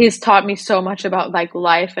he's taught me so much about like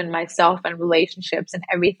life and myself and relationships and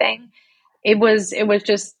everything. It was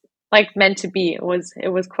just like meant to be. It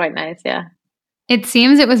was quite nice. Yeah. It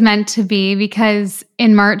seems it was meant to be because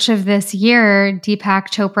in March of this year, Deepak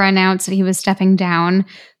Chopra announced that he was stepping down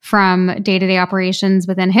from day to day operations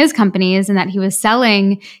within his companies and that he was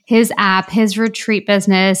selling his app, his retreat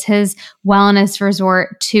business, his wellness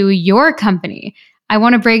resort to your company. I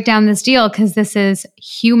want to break down this deal because this is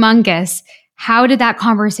humongous. How did that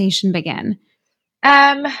conversation begin?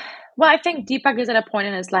 Um, well, I think Deepak is at a point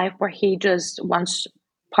in his life where he just wants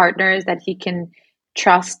partners that he can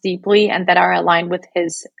trust deeply and that are aligned with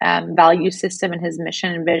his value system and his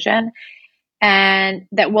mission and vision, and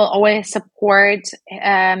that will always support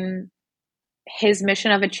his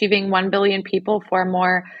mission of achieving 1 billion people for a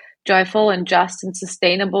more joyful and just and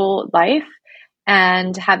sustainable life,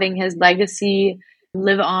 and having his legacy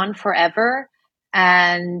live on forever.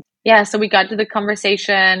 And yeah, so we got to the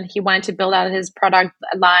conversation. He wanted to build out his product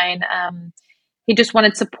line. He just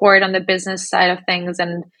wanted support on the business side of things.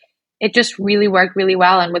 And it just really worked really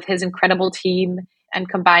well. And with his incredible team and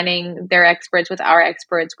combining their experts with our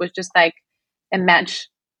experts was just like a match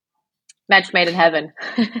made in heaven.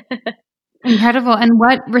 Incredible. And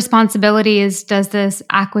what responsibilities does this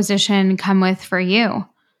acquisition come with for you?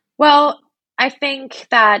 Well, I think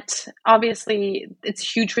that obviously it's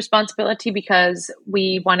a huge responsibility because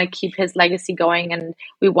we want to keep his legacy going, and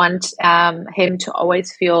we want him to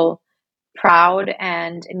always feel proud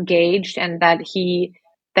and engaged, and that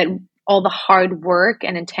all the hard work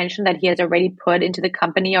and intention that he has already put into the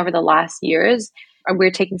company over the last years,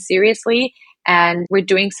 we're taking seriously, and we're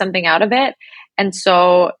doing something out of it. And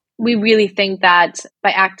so we really think that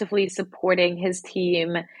by actively supporting his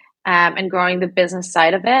team, and growing the business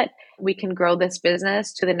side of it, we can grow this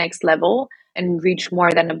business to the next level and reach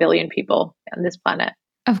more than 1 billion people on this planet.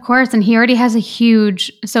 Of course. And he already has a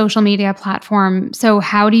huge social media platform. So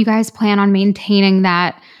how do you guys plan on maintaining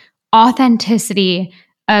that authenticity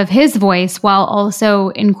of his voice while also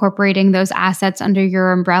incorporating those assets under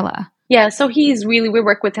your umbrella? Yeah, so we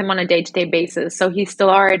work with him on a day-to-day basis. So he's still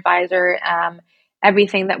our advisor.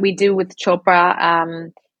 Everything that we do with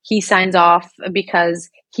Chopra, he signs off because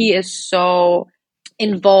he is so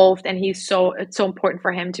involved, and it's so important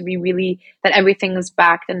for him to be really that everything is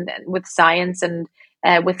backed and with science and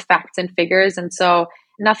with facts and figures. And so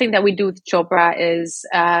nothing that we do with Chopra is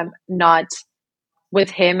not with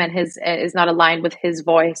him, and his is not aligned with his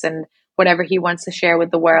voice and whatever he wants to share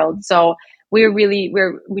with the world. So we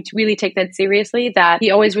really take that seriously, that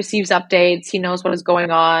he always receives updates, he knows what is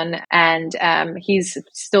going on, and he's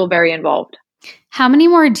still very involved. How many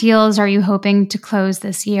more deals are you hoping to close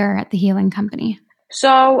this year at the Healing Company?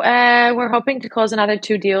 So we're hoping to close another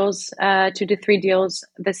 2 to 3 deals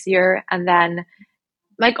this year, and then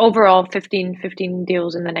like overall 15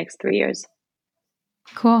 deals in the next 3 years.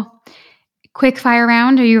 Cool. Quick fire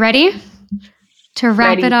round. Are you ready to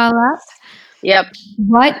wrap it all up? Yep.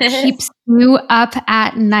 What keeps you up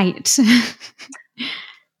at night?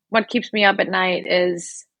 What keeps me up at night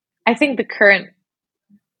is, I think, the current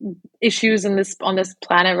issues on this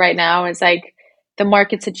planet right now is like the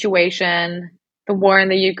market situation, the war in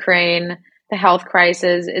the Ukraine, the health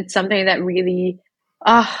crisis. It's something that really,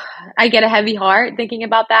 I get a heavy heart thinking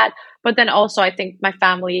about that. But then also, I think my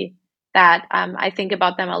family, that I think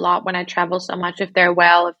about them a lot when I travel so much. If they're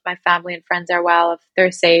well, if my family and friends are well, if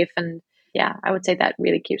they're safe. And yeah, I would say that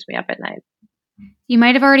really keeps me up at night. You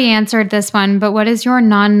might have already answered this one, but what is your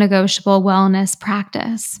non-negotiable wellness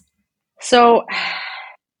practice? So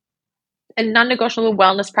a non-negotiable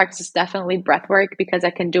wellness practice is definitely breath work, because I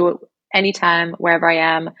can do it anytime, wherever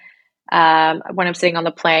I am. When I'm sitting on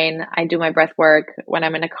the plane, I do my breath work. When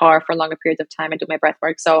I'm in a car for longer periods of time, I do my breath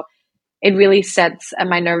work. So it really sets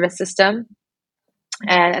my nervous system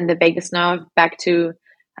and the vagus nerve back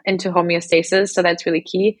into homeostasis. So that's really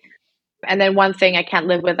key. And then one thing I can't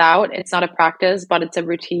live without, it's not a practice, but it's a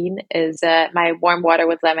routine, is my warm water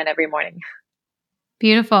with lemon every morning.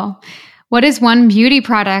 Beautiful. What is one beauty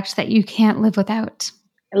product that you can't live without?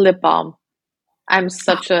 A lip balm. I'm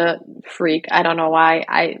such a freak. I don't know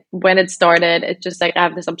why. When it started, it's just like I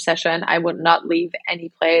have this obsession. I would not leave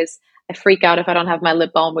any place. I freak out if I don't have my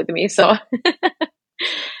lip balm with me. So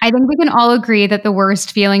I think we can all agree that the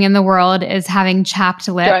worst feeling in the world is having chapped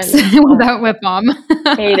lips without lip balm.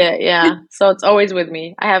 Hate it. Yeah. So it's always with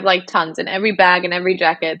me. I have like tons in every bag and every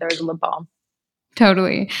jacket. There's a lip balm.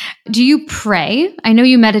 Totally. Do you pray? I know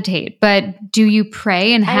you meditate, but do you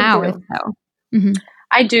pray, and how? If so? Mm-hmm.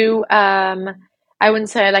 I do. I wouldn't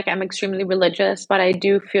say like I'm extremely religious, but I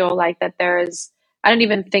do feel like that I don't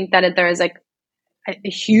even think that there is like a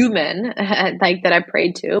human like that I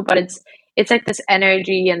pray to, but it's like this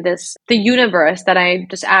energy and the universe that I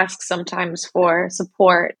just ask sometimes for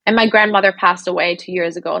support. And my grandmother passed away 2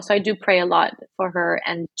 years ago, so I do pray a lot for her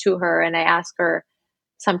and to her, and I ask her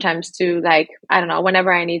sometimes to, like, I don't know,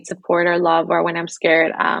 whenever I need support or love, or when I'm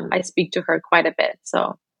scared, I speak to her quite a bit.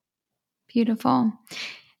 So beautiful.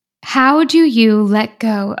 How do you let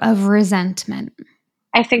go of resentment?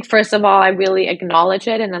 I think, first of all, I really acknowledge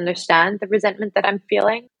it and understand the resentment that I'm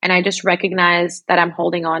feeling. And I just recognize that I'm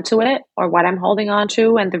holding on to it, or what I'm holding on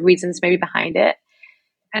to, and the reasons maybe behind it.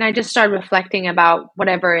 And I just start reflecting about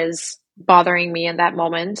whatever is bothering me in that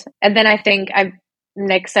moment. And then I think I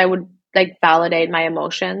would like validate my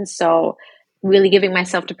emotions. So really giving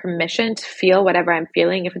myself the permission to feel whatever I'm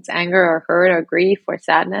feeling, if it's anger or hurt or grief or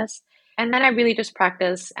sadness. And then I really just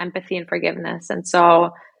practice empathy and forgiveness. And so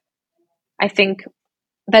I think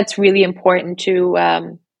that's really important to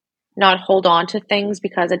not hold on to things,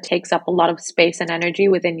 because it takes up a lot of space and energy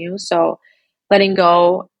within you. So letting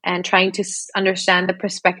go and trying to understand the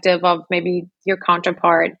perspective of maybe your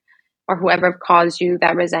counterpart or whoever caused you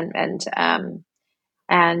that resentment.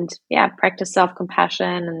 And yeah, practice self-compassion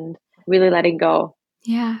and really letting go.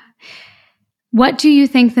 Yeah. What do you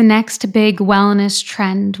think the next big wellness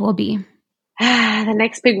trend will be? The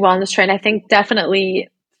next big wellness trend, I think definitely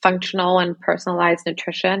functional and personalized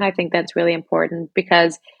nutrition. I think that's really important,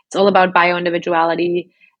 because it's all about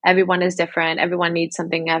bio-individuality. Everyone is different. Everyone needs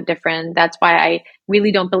something different. That's why I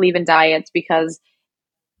really don't believe in diets, because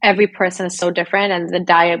every person is so different, and the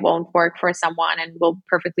diet won't work for someone and will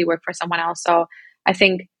perfectly work for someone else. So I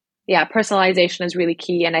think, yeah, personalization is really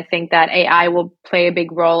key. And I think that AI will play a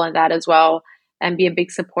big role in that as well, and be a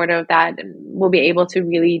big supporter of that. And we'll be able to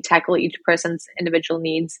really tackle each person's individual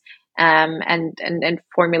needs and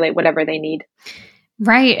formulate whatever they need.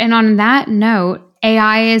 Right. And on that note,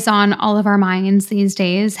 AI is on all of our minds these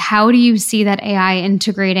days. How do you see that AI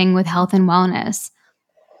integrating with health and wellness?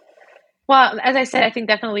 Well, as I said, I think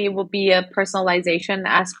definitely it will be a personalization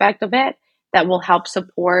aspect of it that will help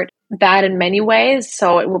support that in many ways.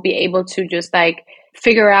 So it will be able to just like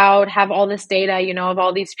figure out, have all this data, of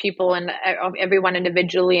all these people and of everyone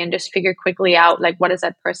individually, and just figure quickly out like what does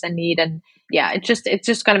that person need. And yeah, it's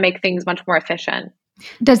just going to make things much more efficient.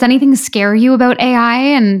 Does anything scare you about AI,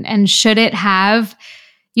 and should it have,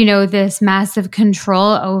 this massive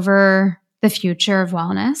control over the future of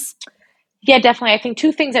wellness? Yeah, definitely. I think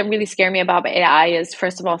two things that really scare me about AI is,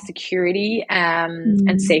 first of all, security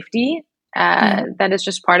and safety. That is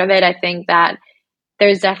just part of it. I think that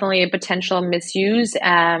there's definitely a potential misuse of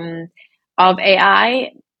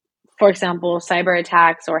AI, for example, cyber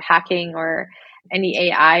attacks or hacking or any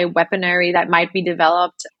AI weaponry that might be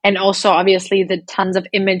developed. And also, obviously, the tons of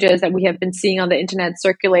images that we have been seeing on the internet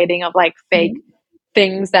circulating of like fake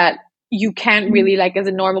things that you can't really, like, as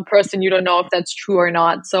a normal person, you don't know if that's true or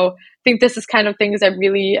not. So I think this is kind of things that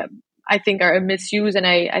really, I think, are a misuse, and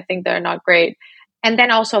I think they're not great. And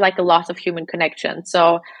then also like a loss of human connection.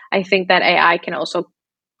 So I think that AI can also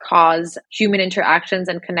cause human interactions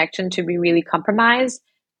and connection to be really compromised.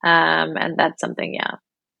 And that's something, yeah.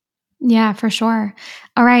 Yeah, for sure.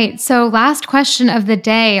 All right. So, last question of the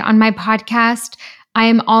day. On my podcast, I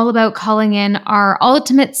am all about calling in our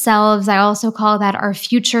ultimate selves. I also call that our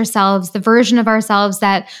future selves, the version of ourselves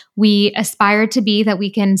that we aspire to be, that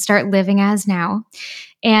we can start living as now.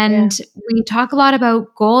 And we talk a lot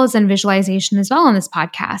about goals and visualization as well on this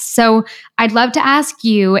podcast. So, I'd love to ask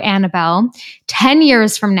you, Anabel, 10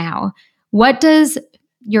 years from now, what does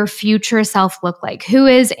your future self look like? Who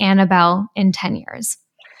is Anabel in 10 years?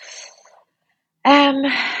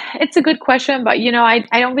 It's a good question, but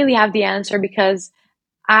I don't really have the answer because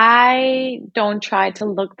I don't try to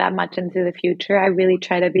look that much into the future. I really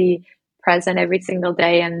try to be present every single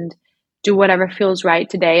day and do whatever feels right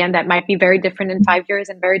today. And that might be very different in 5 years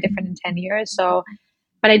and very different in 10 years. So,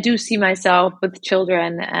 but I do see myself with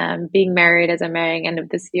children, being married as I'm marrying end of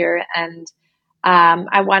this year. And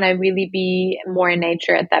I want to really be more in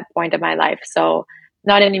nature at that point of my life. So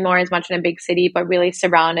not anymore as much in a big city, but really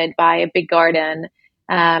surrounded by a big garden,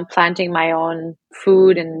 planting my own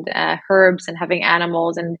food and herbs and having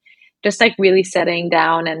animals, and just like really settling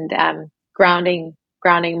down and grounding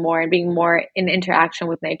more and being more in interaction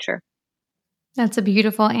with nature. That's a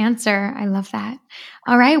beautiful answer. I love that.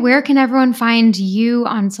 All right. Where can everyone find you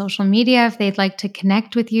on social media if they'd like to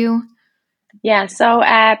connect with you? Yeah. So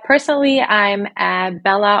personally, I'm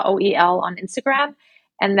Bella OEL on Instagram.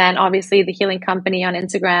 And then obviously the Healing Company on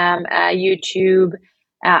Instagram, YouTube,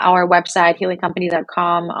 our website,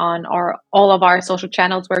 healingcompany.com. On all of our social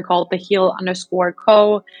channels, we're called the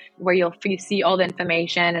Heal_Co, where you'll see all the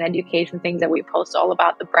information and education things that we post all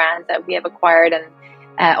about the brands that we have acquired and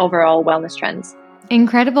overall wellness trends.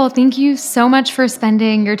 Incredible. Thank you so much for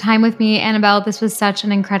spending your time with me, Anabel. This was such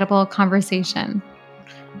an incredible conversation.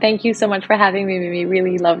 Thank you so much for having me. We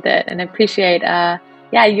really loved it and appreciate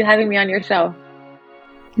you having me on your show.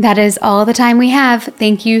 That is all the time we have.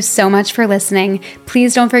 Thank you so much for listening.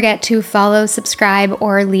 Please don't forget to follow, subscribe,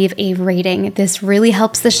 or leave a rating. This really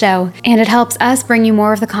helps the show, and it helps us bring you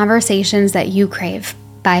more of the conversations that you crave.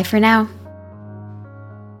 Bye for now.